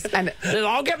audience. Yes, and...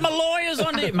 I'll get my lawyers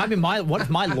on it. Maybe what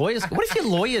if your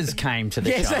lawyers came to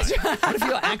the show? That's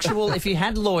right. What if you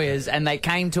had lawyers and they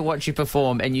came to watch you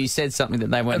perform and you said something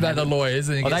that they weren't... About the lawyers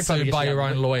and you get sued by your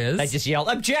own lawyers. They just yell,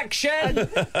 objection!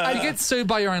 You get sued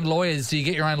by your own lawyers. Do you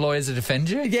get your own lawyers to defend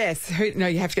you? Yes. No,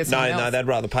 you have to get someone else. No, they'd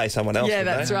rather pay someone else. Yeah,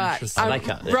 that's right.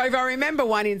 Rove, I remember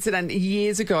one incident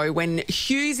years ago when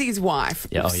Hughesy's wife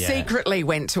secretly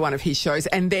went to one of his shows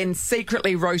and then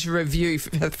secretly wrote a review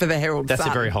for the Herald Sun. That's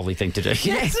a very holy thing to do.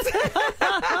 Yes.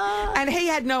 And he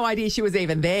had no idea she was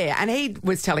even there. And he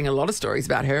was telling a lot of stories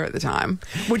about her at the time.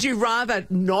 Would you rather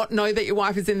not know that your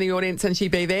wife is in the audience and she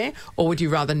be there? Or would you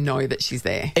rather know that she's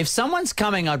there? If someone's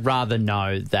coming, I'd rather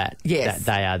know that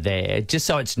they are there, just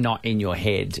so it's not in your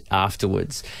head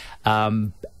afterwards.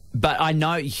 But I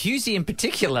know Hughesy in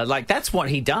particular, like, that's what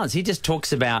he does. He just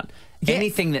talks about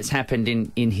anything that's happened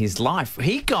in his life.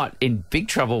 He got in big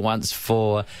trouble once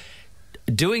for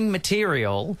doing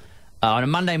material on a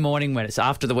Monday morning when it's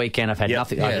after the weekend. I've had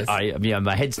nothing. Yes.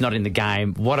 My head's not in the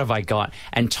game. What have I got?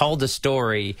 And told a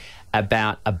story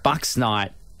about a Bucks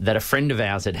night that a friend of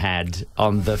ours had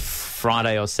on the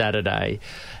Friday or Saturday,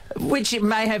 which it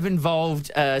may have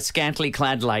involved scantily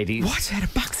clad ladies. What? At a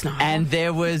Bucks night? And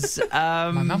there was...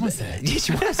 my mum was there. Yes,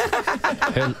 she was.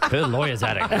 her lawyer's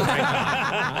at it.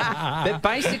 But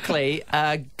basically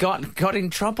got in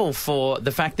trouble for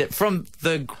the fact that from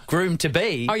the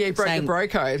groom-to-be... Oh, yeah, he broke the bro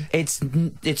code.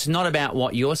 It's not about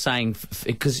what you're saying,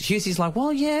 because Hughesy's like,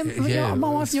 well, my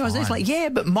wife knew I was there. It's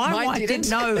like, but my wife didn't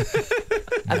know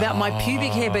about my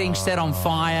pubic hair being set on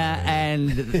fire,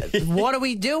 and what are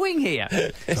we doing here?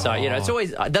 So, it's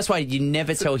always... That's why you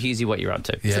never tell Hughesy what you're up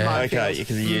to. Yeah, okay,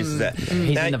 because he uses that.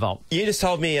 He's in the vault. You just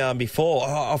told me before,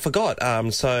 I forgot,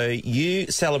 so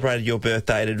you celebrated your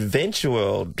birthday at Adventure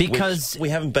World, because which we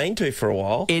haven't been to for a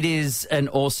while. It is an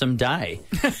awesome day.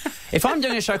 If I'm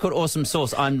doing a show called Awesome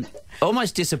Sauce, I'm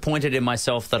almost disappointed in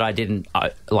myself that I didn't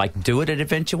do it at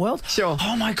Adventure World. Sure.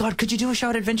 Oh my God, could you do a show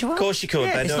at Adventure World? Of course you could.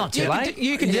 Yeah, it's not too late.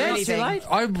 You can do anything.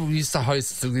 I used to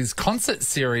host these concert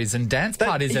series and dance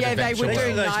parties at Adventure World. They would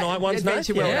do those night ones,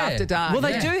 Adventure World after dark. Well,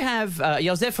 they do have... I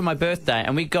was there for my birthday,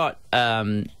 and we got...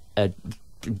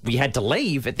 we had to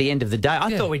leave at the end of the day.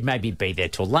 I thought we'd maybe be there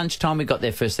till lunchtime. We got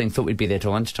there first thing, thought we'd be there till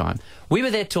lunchtime. We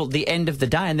were there till the end of the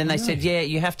day, and then they said,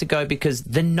 you have to go because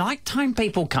the nighttime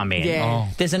people come in. Yeah.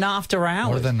 There's an after hours.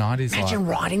 What are the 90s Imagine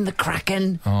riding the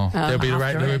Kraken. There'll be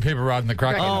people riding the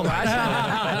Kraken. Oh,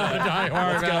 don't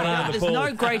worry about it. There's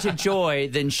no greater joy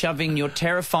than shoving your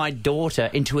terrified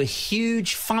daughter into a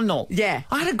huge funnel. Yeah.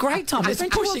 I had a great time. Just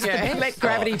pushing her. Let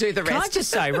gravity do the rest. Can I just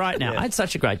say right now, I had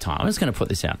such a great time. I'm just going to put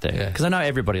this out there because I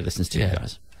know everybody listens to you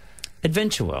guys.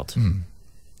 Adventure World.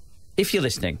 If you're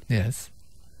listening, yes,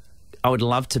 I would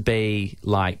love to be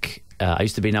like I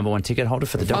used to be #1 ticket holder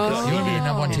for the Dockers. You want to be a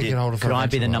 #1 ticket holder for Could I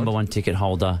be the Adventure World? #1 ticket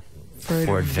holder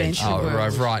for Adventure Oh,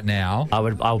 World. right now. I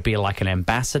would be like an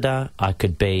ambassador. I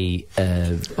could be.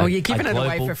 You're giving it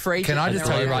away for free. Can I just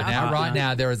tell you right now? Right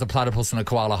now, there is a platypus and a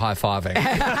koala high-fiving.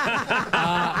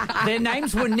 Their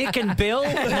names were Nick and Bill,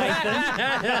 Nathan.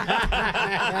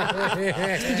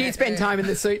 Did you spend time in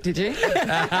the suit, did you?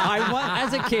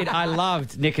 As a kid, I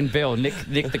loved Nick and Bill. Nick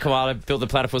the koala, Bill the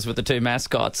platypus with the two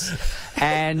mascots.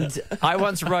 And I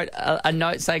once wrote a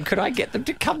note saying, could I get them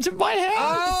to come to my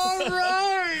house? Oh,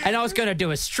 right. And I was going to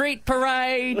do a street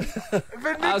parade.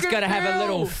 I was going to have a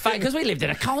little... Because we lived in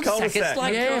a cul-de-sac. It's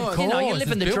like, you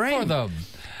live in the dream.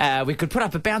 We could put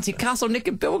up a bouncy castle. Nick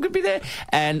and Bill could be there.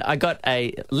 And I got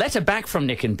a letter back from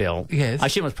Nick and Bill. Yes. I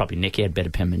assume it was probably Nick. He had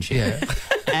better penmanship. Yeah.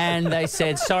 And they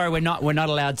said, sorry, we're not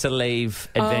allowed to leave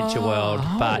Adventure World,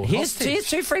 but here's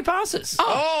 2 free passes.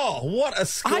 Oh, what a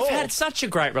score. I've had such a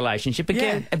great relationship.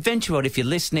 Again, Adventure World, if you're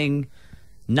listening,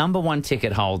 #1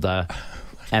 ticket holder,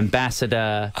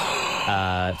 ambassador,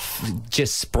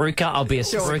 just spruiker. I'll be a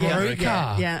spruiker.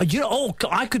 Yeah.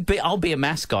 I'll be a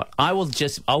mascot.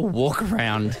 I'll walk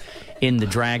around in the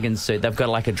dragon suit. They've got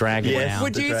like a dragon now.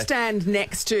 Would you stand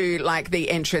next to like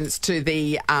the entrance to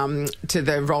the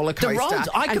roller coaster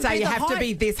and say you have to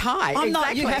be this high? I'm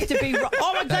not. You have to be.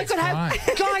 Oh, they could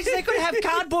have guys. They could have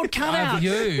cardboard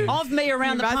cutouts of me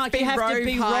around the park. You have to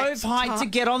be Rove height to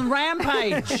get on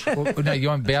Rampage. Well, no, you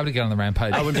won't be able to get on the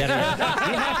Rampage. I wouldn't be able to. You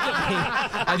have to be.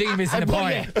 I think you're missing the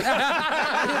point.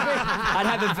 I'd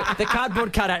have the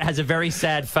cardboard cutout has a very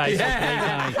sad face.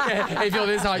 If you're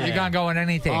this height, you can't go on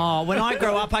anything. Oh, when I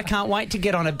grow up, I can't wait to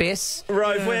get on Abyss.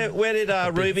 Rove, where did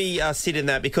Ruby sit in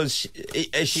that? Because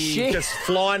is she just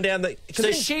flying down the...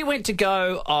 So she went to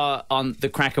go on the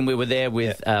Kraken. We were there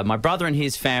with my brother and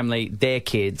his family, their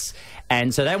kids.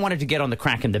 And so they wanted to get on the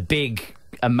Kraken, the big,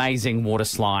 amazing water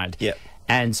slide. Yeah.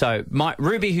 And so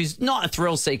Ruby, who's not a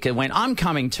thrill seeker, went, I'm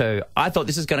coming too. I thought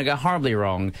this is going to go horribly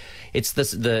wrong. It's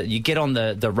you get on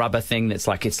the rubber thing that's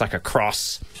like, it's like a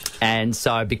cross. And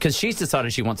so because she's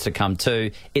decided she wants to come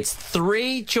too, it's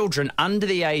 3 children under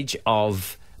the age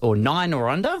of... or 9 or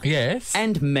under. Yes.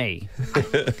 And me.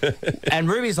 And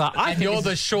Ruby's like, and you're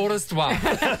the shortest one.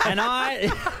 And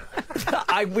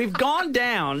we've gone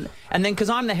down, and then because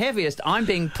I'm the heaviest, I'm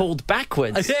being pulled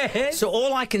backwards. Yes. So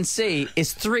all I can see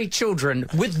is 3 children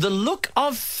with the look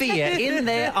of fear in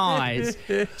their eyes,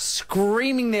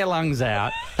 screaming their lungs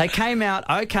out. They came out,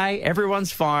 okay,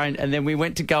 everyone's fine, and then we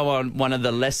went to go on one of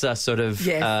the lesser sort of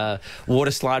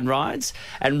water slide rides,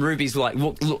 and Ruby's like,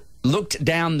 looked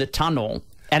down the tunnel.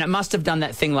 And it must have done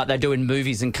that thing like they do in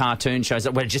movies and cartoon shows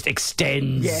where it just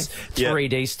extends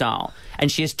 3D style. And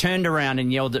she has turned around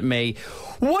and yelled at me,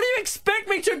 what do you expect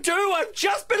me to do? I've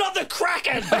just been on the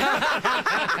Kraken. But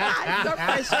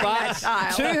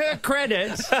to her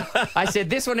credit, I said,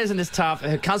 this one isn't as tough.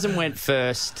 Her cousin went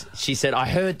first. She said, I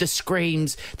heard the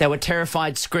screams. They were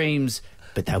terrified screams.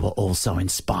 But they were also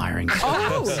inspiring.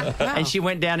 Oh, wow. And she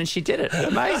went down and she did it.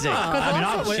 Amazing.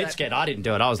 I was shit scared. I didn't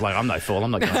do it. I was like, I'm no fool.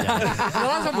 I'm not going down. The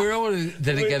last time we were all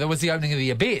there together was the opening of the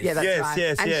Abyss. Yeah, that's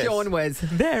right. And Shaun was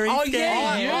very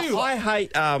scared. I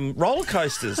hate roller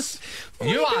coasters.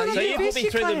 You are. So you put me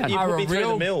through the mill. You're a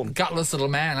real gutless little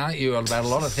man, aren't you, about a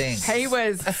lot of things? He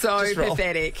was so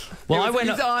pathetic. Well, I went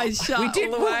his eyes shut all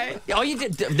the way. Oh, you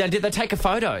did? Did they take a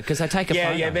photo? Because they take a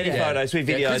photo. Yeah, many photos. We videoed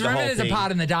the whole thing. Because remember, there's a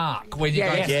part in the dark when you go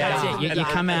to that's it. You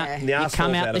come out. You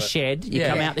come out the shed. You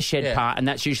come out the shed part, and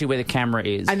that's usually where the camera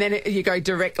is. And then you go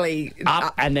directly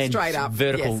up and then straight up,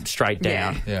 vertical, straight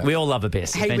down. Yeah. We all love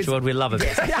Abyss. Adventure World, we love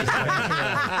Abyss.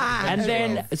 And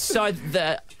then, so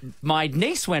my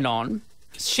niece went on.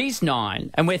 She's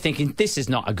 9, and we're thinking this is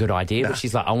not a good idea. But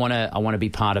she's like, I want to be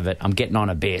part of it. I'm getting on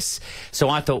Abyss. So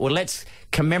I thought, well, let's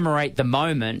commemorate the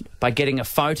moment by getting a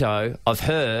photo of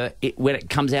her when it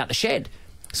comes out the shed.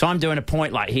 So I'm doing a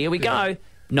point like, here we go.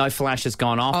 No flash has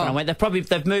gone off. And I went,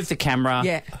 they've moved the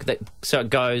camera so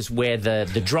it goes where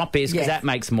the drop is, because that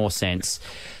makes more sense.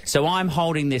 So I'm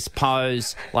holding this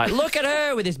pose, like, look at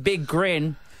her with this big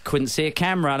grin. Couldn't see a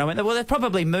camera. And I went, well, they've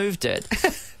probably moved it.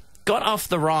 Got off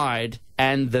the ride,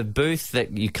 and the booth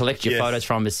that you collect your photos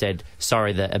from has said,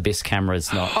 sorry, the Abyss camera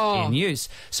is not in use.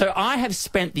 So I have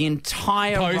spent the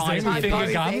entire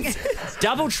ride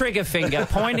double trigger finger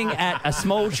pointing at a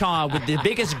small child with the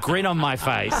biggest grin on my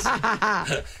face.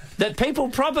 that people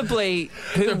probably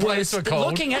who The were police were called.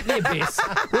 looking at the abyss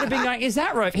would have been going, is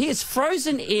that Rove? He is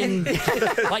frozen in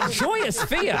like joyous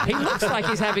fear. He looks like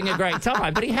he's having a great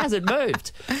time, but he hasn't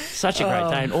moved. Such a great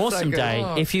day, an awesome day,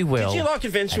 if you will. Did you like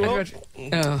Adventure World?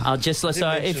 I'll just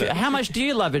how much do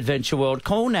you love Adventure World?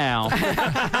 Call now.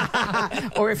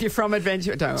 Or if you're from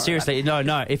Adventure, don't worry. Seriously,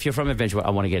 no. If you're from Adventure World, I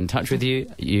want to get in touch with you.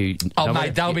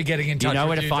 They'll be getting in touch. You know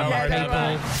with where to find my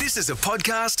people. This is a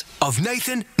podcast of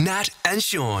Nathan, Nat, and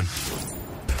Shaun.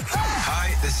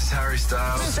 Hi, this is Harry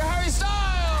Styles. Mr. Harry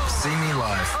Styles! See me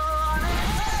live.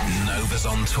 Nova's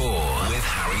on tour with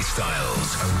Harry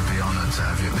Styles. I would be honoured to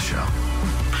have you at the show.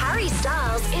 Harry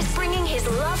Styles is bringing his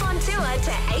love on tour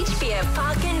to HBF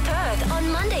Park in Perth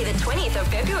on Monday the 20th of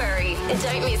February.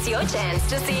 Don't miss your chance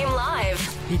to see him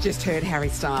live. You just heard Harry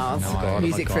Styles,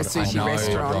 music for a sushi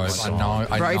restaurant. I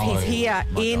know. Rove, he's here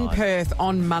in Perth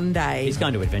on Monday. He's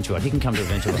going to Adventure World. He can come to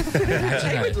Adventure World.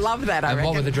 He would love that, I And reckon.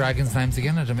 what were the dragons' names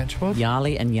again at Adventure World?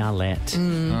 Yarly and Yarlette.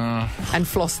 And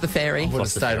Floss the Fairy. I would have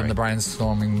stayed on the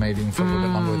brainstorming meeting for a little bit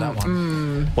longer with that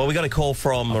one. Well, we got a call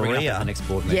from Maria. The next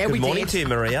board Yeah, Good we morning did. to you,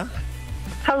 Maria.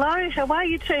 Hello, how are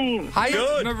you, team? Hey,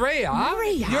 Good. Maria.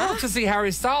 You're off to see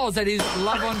Harry Styles at his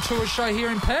Love on Tour show here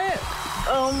in Perth.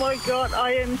 Oh my God,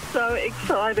 I am so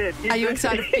excited. Are you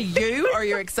excited for you, or are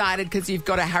you excited because you've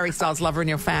got a Harry Styles lover in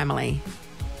your family?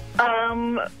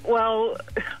 Well,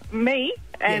 me,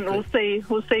 and we'll see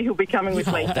who'll be coming with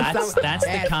me. That's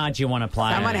the card you want to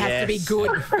play. Someone has to be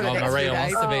good for the Well, next Maria few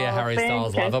days. wants to be a Harry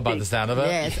Styles lover by the sound of it.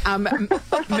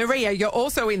 Yes. Maria, you're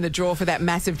also in the draw for that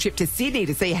massive trip to Sydney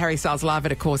to see Harry Styles live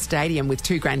at Accor Stadium with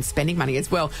 $2,000 spending money as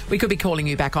well. We could be calling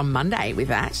you back on Monday with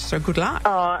that, so good luck.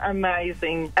 Oh,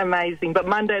 amazing. But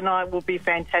Monday night will be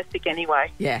fantastic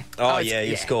anyway. Yeah. Oh, yeah,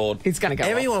 you scored. It's going to go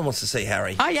Everyone wants to see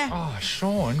Harry. Oh, yeah. Oh,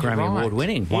 Shaun, you're Grammy right. Award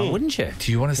winning. Why wouldn't you?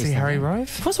 Do you want to see Harry Rove?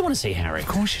 Of course I want to see Harry. Of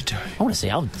course you do. I want to see.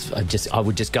 I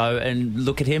would just go and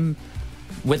look at him,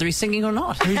 whether he's singing or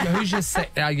not. Who's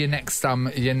your next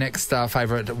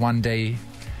favourite 1D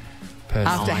person?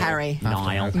 After Harry.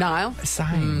 Niall.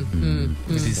 Same.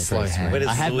 With his slow hand. Where does,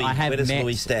 I have where does met-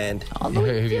 Louis stand? Who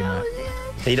have you met?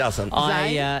 He doesn't.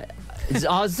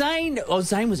 Zane was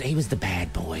the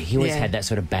bad boy. He always Yeah. had that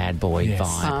sort of bad boy Yes.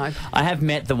 vibe. I have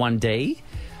met the 1D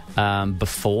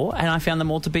before, and I found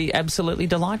them all to be absolutely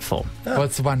delightful.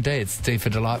 What's the 1D? It's D for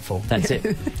delightful. That's it.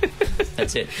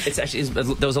 That's it. It's actually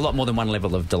there was a lot more than one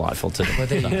level of delightful to it. Well,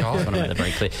 there you go. I want to make that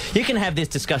very clear. You can have this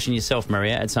discussion yourself,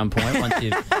 Maria, at some point once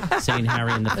you've seen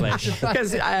Harry in the flesh.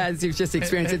 Because as you've just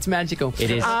experienced, it's magical.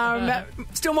 It is.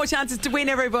 Still more chances to win,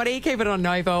 everybody. Keep it on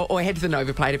Nova or head to the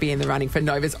Nova Play to be in the running for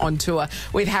Nova's on tour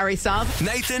with Harry Styles.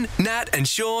 Nathan, Nat, and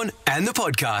Shaun, and the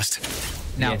podcast.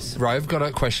 Now, Yes. Rove, got a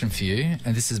question for you,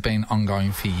 and this has been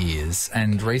ongoing for years,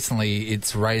 and recently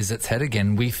it's raised its head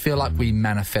again. We feel like we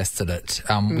manifested it.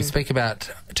 We speak about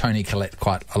Toni Collette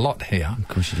quite a lot here Of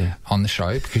course you do. on the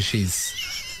show because she's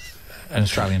an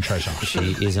Australian treasure. She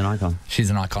is an icon. She's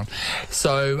an icon.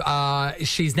 So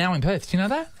she's now in Perth. Do you know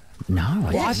that? No,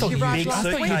 I thought she you rides big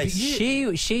last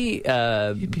week. She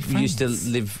used to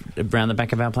live around the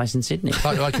back of our place in Sydney.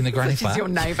 like in the granny She's flat. your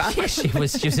neighbour. She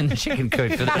was in the chicken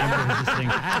coop for the family who was listening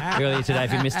earlier today.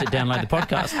 If you missed it, download the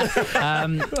podcast.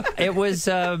 It was,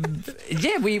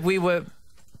 we were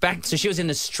back. So she was in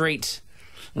the street.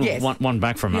 Yes. One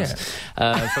back from us,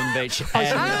 from the beach. She's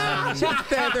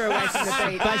further away from the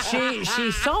beach.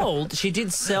 But she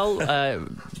did sell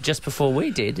just before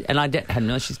we did, and I hadn't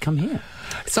realised she's come here.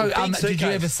 So did you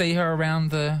ever see her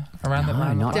around the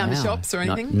not Down the now. shops or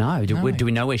anything? No. Do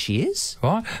we know where she is?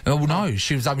 What? Oh no,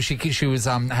 she was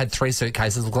had 3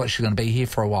 suitcases. Looked like she was going to be here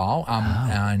for a while.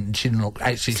 And she didn't look.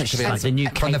 Actually, So she's like the new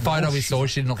from the Kate photo Moss. we saw,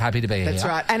 she didn't look happy to be here. That's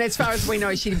right. And as far as we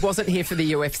know, she wasn't here for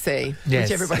the UFC, Yes.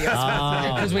 which everybody else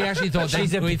was. Because we actually thought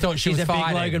we thought she she's was a big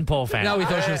fighting. Logan Paul fan. No, we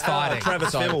thought she was fighting.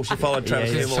 Travis Fimmel. She followed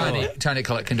Travis Yeah, Fimmel. Toni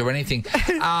Collette can do anything.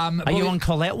 Are you on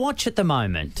Colette watch at the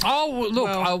moment? Oh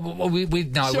look, we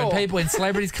no. Sure. When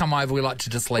celebrities come over, we like to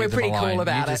just leave We're them pretty alone. cool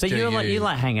about You it. just But do you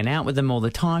like hanging out with them all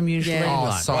the time usually. Yeah. Oh,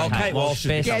 Like, so Well, Kate Walsh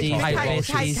is besties, Yeah, Kate Kate Walsh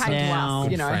to is us, now.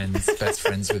 you know. best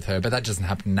friends with her, but that doesn't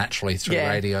happen naturally through Yeah.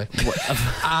 radio.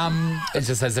 It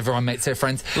just as everyone meets their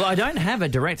friends. Well, I don't have a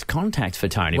direct contact for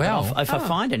Toni. Well- but if I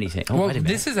find anything, Well, wait a minute.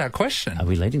 this is our question. Are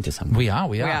we leading to something? We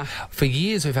are. For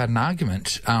years, we've had an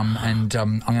argument, and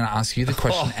I'm going to ask you the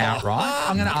question outright.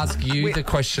 I'm going to ask you the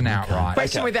question outright.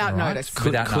 Question without notice.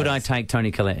 Could I take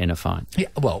Toni Collette in a fight? Yeah,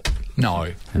 well, no.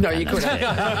 No, you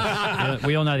couldn't.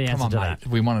 We all know the answer Come on, to mate. that.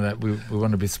 We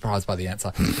wanted to be surprised by the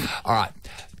answer. All right.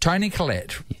 Toni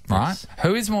Collette, right?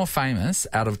 Who is more famous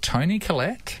out of Toni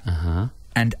Collette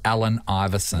and Allen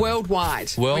Iverson?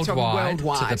 Worldwide. We're talking Worldwide to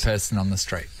worldwide. the person on the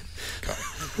street.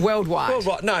 Worldwide.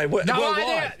 Worldwide. No,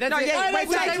 worldwide.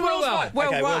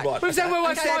 Worldwide. We've said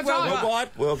worldwide 5 times.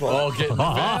 Worldwide. Oh,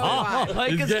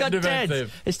 getting Lucas got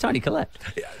dead. It's Tony Collette.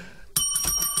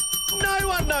 No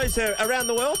one knows her around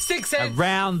the world. 6 cents.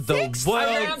 Around the world.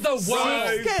 Around the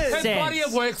world. Her body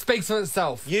of work speaks for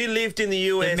itself. You lived in the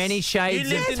US. The many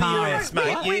shades of Tara. US,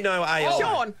 mate. What? You know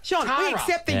AI. Sean, we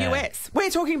accept the US. We're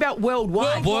talking about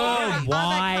worldwide.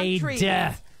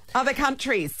 Worldwide. Other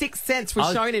countries. 6 cents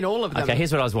was shown in all of them. Okay,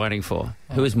 here's what I was waiting for.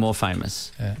 Who is more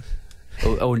famous? Yeah.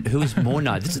 Or who's more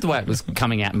known? This is the way it was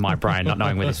coming out in my brain, not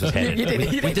knowing where this was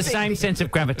headed. With the same sense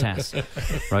of gravitas.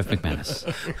 Rove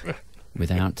McManus.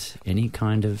 Without any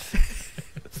kind of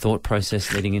thought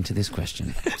process leading into this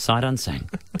question, sight unseen,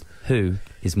 who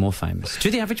is more famous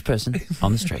to the average person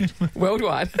on the street?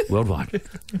 Worldwide.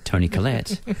 Tony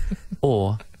Collette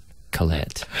or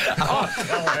Collette?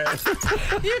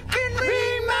 You can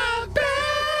ring my bell.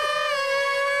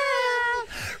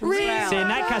 See, in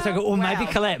that case, I go, maybe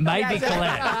Collette, maybe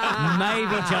Collette,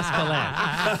 maybe just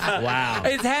Collette. Wow.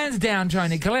 It's hands down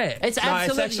Tony Collette. It's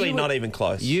absolutely it's actually not even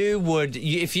close. You would,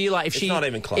 if you like, if it's she... not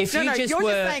even close. If you're were,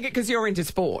 just saying it because you're into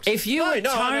sport. If you were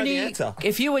Tony...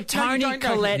 If you were Tony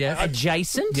Collette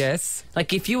adjacent... Yes.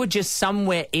 Like, if you were just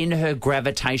somewhere in her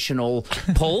gravitational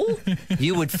pull,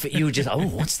 you would just,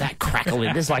 what's that crackle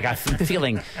in? There's like a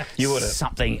feeling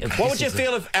something... What would you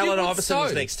feel if Allen Iverson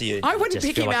was next to you? I wouldn't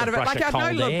pick him out of it. Like, I've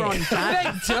known LeBron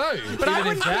James. But I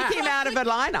wouldn't pick him out of a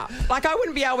lineup. Like, I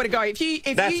wouldn't be able to go. If you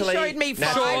showed me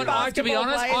 5 Sean, basketball to be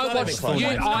honest, I watched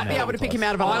players, I might be able to pick him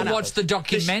out of a lineup. I watched the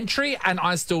documentary and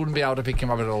I still wouldn't be able to pick him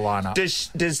up at a lineup.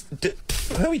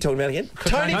 Who are we talking about again?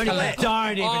 Tony Collette.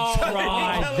 Don't even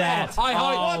try that.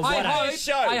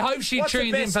 I hope she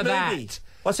tuned in for that.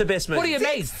 What's the best movie? What do you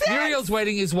mean? Muriel's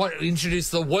Wedding is what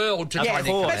introduced the world to Tony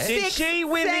Collette. Did she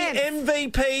win the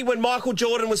MVP when Michael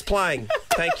Jordan was playing?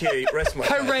 Thank you. Rest my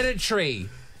Hereditary.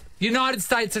 United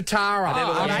States of Tara.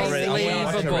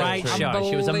 Unbelievable. Great show.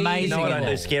 She was amazing. No, I don't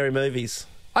do scary movies.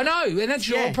 I know, and that's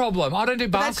your problem. I don't do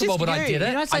basketball, but I did it.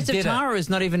 United States of Tara is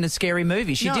not even a scary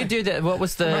movie. She did do that. What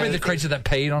was the... Remember the creature that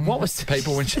peed on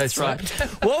people when she slept?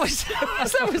 What was...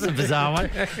 That was a bizarre one.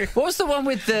 What was the one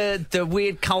with the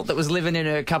weird cult that was living in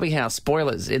her cubby house?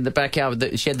 Spoilers, in the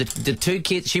backyard. She had the 2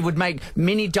 kids. She would make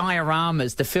mini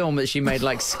dioramas, the film that she made,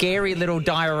 like scary little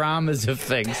dioramas of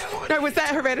things. No, was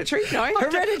that Hereditary? No?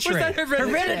 Hereditary. Was that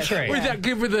Hereditary? With that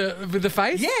kid with the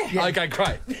face? Yeah. Okay,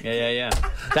 great. Yeah.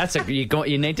 That's you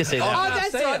need to see that. Oh,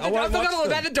 that's right. I forgot all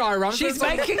about the dioramas. She's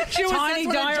making tiny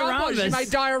dioramas. She made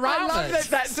dioramas. I love that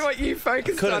that's what you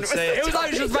focused on. It was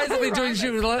like she was basically doing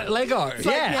shit with Lego.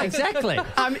 Yeah, exactly.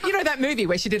 You know that movie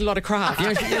where she did a lot of craft?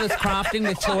 Yeah, she was crafting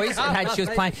with toys. She was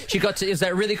playing. It was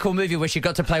that really cool movie where she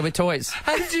got to play with toys.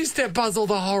 How did you step puzzle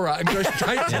the horror and go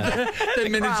straight to the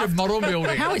miniature model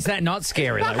building? How is that not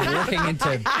scary? Like walking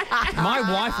into... My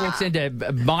wife walks into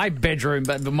my bedroom,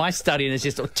 but my study, and there's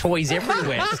just toys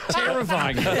everywhere. It's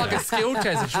terrifying. Like a skill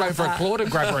test. She's waiting for a claw to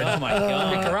grab her in. Oh, my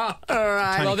God. Pick her up. All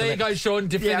right. Well, there you go, Sean.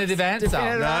 Definitive answer.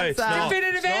 It's not.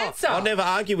 Definitive answer. I'll never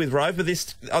argue with Rove, but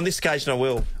on this occasion I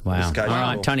will. Wow. All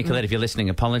right, Tony Collette, if you're listening,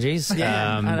 apologies. Do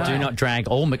not drag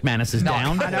all McManuses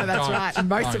down. I know, that's right. And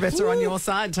most of us are on your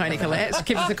side, Tony Collette.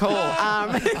 Give us a call.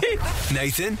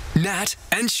 Nathan, Nat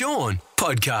and Sean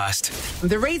podcast.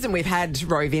 The reason we've had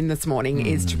Rove in this morning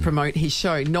is to promote his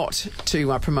show, not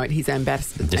to promote his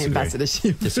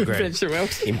ambassadorship. Disagree.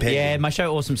 Yeah, my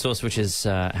show Awesome Sauce, which is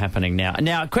happening now.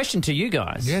 Now, a question to you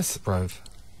guys. Yes, Rove.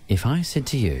 If I said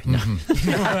to you,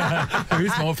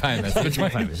 who's more famous? Who's more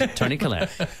famous, Tony Collette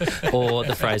or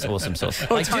the phrase "awesome sauce"?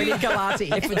 Or Tony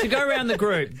Galati. To go around the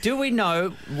group, do we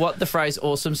know what the phrase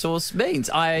 "awesome sauce" means?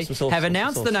 I have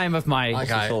announced the name of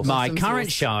my current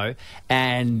show,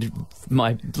 and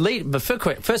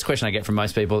the first question I get from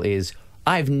most people is,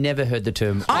 I've never heard the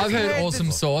term. I've heard awesome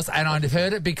sauce, and I've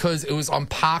heard it because it was on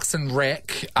Parks and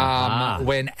Rec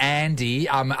when Andy,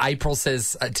 April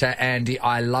says to Andy,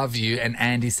 "I love you," and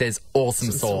Andy says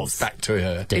 "awesome sauce" back to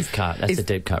her. Deep cut. That's a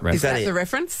deep cut reference. Is that the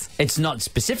reference? It's not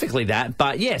specifically that,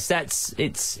 but yes,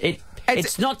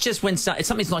 it's not just when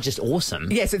something's not just awesome.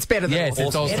 Yes, it's better than awesome.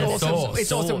 It's awesome sauce.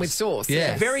 It's awesome with sauce.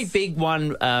 Yeah. A very big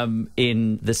one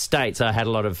in the States. I had a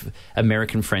lot of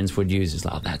American friends would use is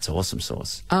like, that's awesome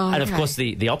sauce. Oh, and of course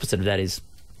the opposite of that is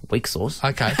weak sauce.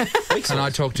 Okay. Can I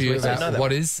talk to you about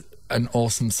what is an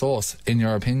awesome sauce in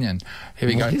your opinion? Here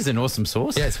we go. What is an awesome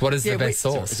sauce? Yes, what is the best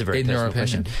sauce it's a very in your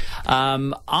opinion?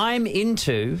 Question. I'm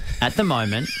into, at the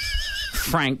moment,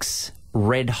 Frank's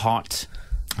Red Hot.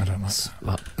 I don't know.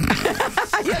 Well,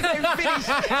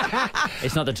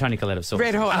 it's not the Tony Collette of sauce.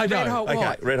 Red Hot. Red Hot what?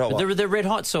 Okay, Red Hot what? The Red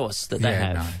Hot sauce that they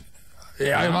have. No.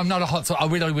 Yeah, I'm not a hot sauce. I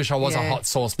really wish I was a hot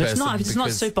sauce person. It's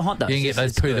not super hot though. You can get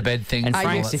those poo the bed things. And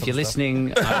Franks, if you're listening,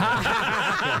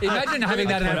 imagine having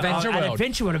that at Adventure World. At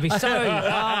Adventure World would be so.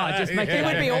 Just make it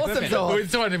would be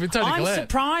awesome. I'm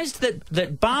surprised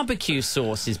that barbecue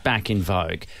sauce is back in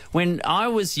vogue. When I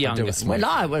was younger,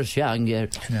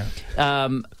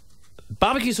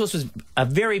 barbecue sauce was a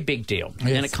very big deal,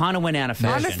 and it kind of went out of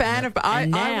fashion. I'm a fan of. Now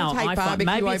I will take barbecue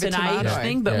maybe over it's an tomato. age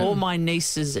thing, but all my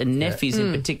nieces and nephews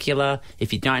in particular,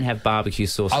 if you don't have barbecue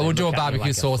sauce, I will do a look at me barbecue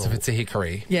like sauce a if fool. it's a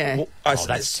hickory. Yeah.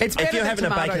 If you're having a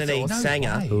bacon and egg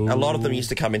sanger, a lot of them used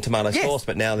to come in tomato sauce,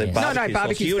 but now they're barbecue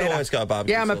sauce. You would always go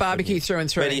barbecue sauce. Yeah, I'm a barbecue through and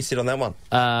through. Where do you sit on that one?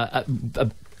 A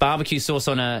barbecue sauce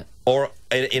on a... Or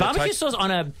in barbecue sauce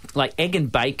on a egg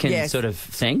and bacon sort of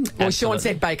thing. Well, Shaun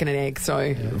said bacon and egg, so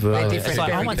they're different. It's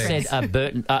like I once said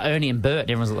Ernie and Bert.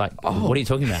 Everyone's like, what are you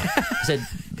talking about? I said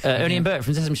Ernie and Bert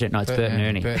from Sesame Street. No, it's Bert and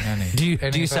Ernie. Do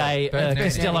you say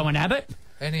Costello and Abbott?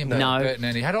 Ernie and Bert. No. Bert and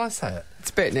Ernie. How do I say it?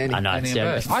 It's Bert and Ernie. I know. Ernie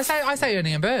and Bert. I say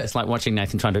Ernie and Bert. It's like watching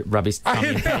Nathan trying to rub his tummy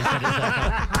in paint.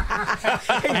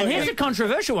 And here's a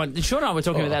controversial one. Sean and I were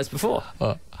talking about this before.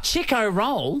 Chico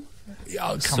roll.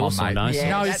 Oh, come on, mate. No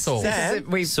sauce.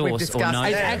 We've discussed.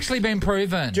 It's actually been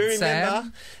proven. Do you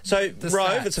remember? So,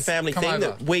 Rove, it's a family thing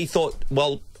that we thought,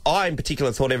 I in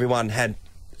particular thought everyone had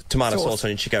tomato sauce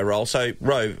on your Chico roll. So,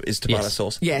 Rove is tomato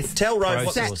sauce. Yes. Tell Rove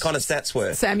what kind of stats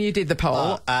were. Sam, you did the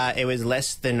poll. It was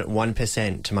less than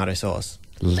 1% tomato sauce.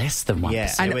 Less than 1%.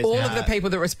 Yeah, and all of the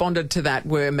people that responded to that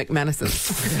were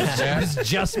McManus's. It was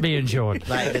just me and Shaun.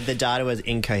 Like the data was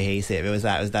incohesive. It was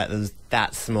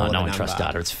that small. No one one trusts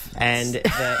data. It's and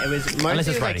it was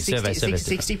mostly like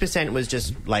 60% was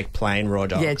just like plain raw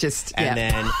dog. Yeah, just and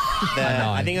then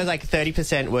I think it was like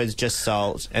 30% was just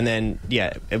salt, and then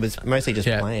it was mostly just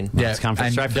plain. Yeah, it's come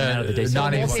from straight from out of the diesel.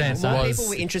 90% More was people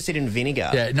were interested in vinegar.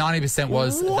 Yeah, 90%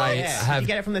 was they have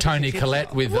Tony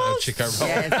Collette with Chico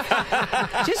roll.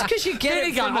 Just because you get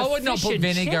vinegar, it from I would not put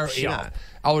vinegar in.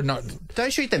 I would not.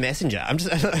 Don't shoot the messenger. I'm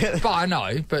just. But I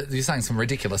know, but you're saying some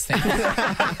ridiculous things.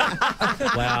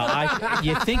 Well,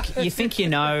 you think you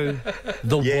know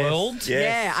the world?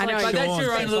 Yeah, I know. But that's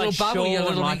your own little bubble, your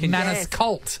little McManus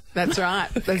cult. That's right.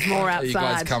 There's more outside. You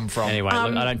guys come from. Anyway,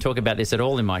 look, I don't talk about this at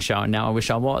all in my show, and now I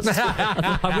wish I was.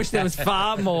 I wish there was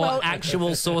far more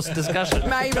actual source discussion.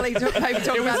 Maybe talk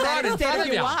about that instead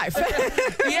of your wife.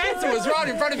 The answer was right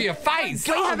in front of your face.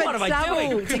 We have a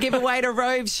double to give away to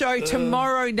Rove's show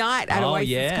tomorrow night at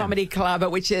Oasis Comedy Club,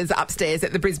 which is upstairs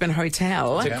at the Brisbane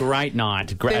Hotel. It's a great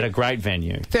night at a great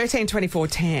venue.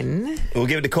 132410. We'll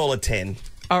give it a call at 10.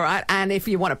 All right, and if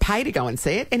you want to pay to go and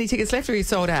see it, any tickets left or are you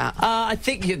sold out? I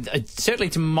think certainly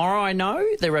tomorrow I know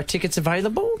there are tickets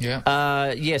available.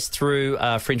 Yeah. Yes, through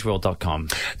fringeworld.com.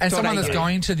 And someone that's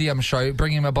going to the show,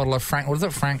 bring him a bottle of Frank. What is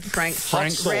it, Frank?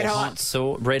 Frank's red hot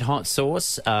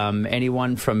sauce.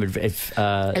 Anyone from if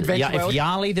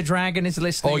Yarly the Dragon is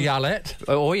listening, or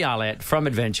Yarlette from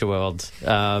Adventure World,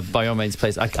 by all means,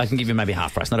 please. I can give you maybe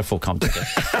half price, not a full comp ticket.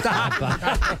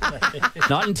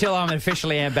 Not until I'm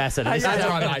officially ambassador. That's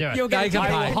right. You'll get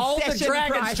hold the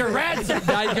dragons to ransom.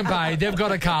 They can pay. They've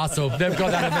got a castle. They've got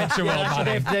that Adventure World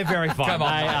money. They're very fine. Come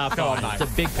on, they are fine. mate. It's a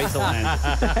big piece of land.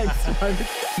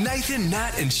 Nathan,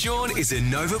 Nat and Shaun is a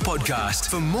Nova podcast.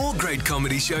 For more great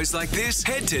comedy shows like this,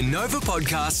 head to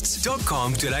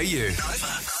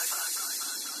novapodcasts.com.au.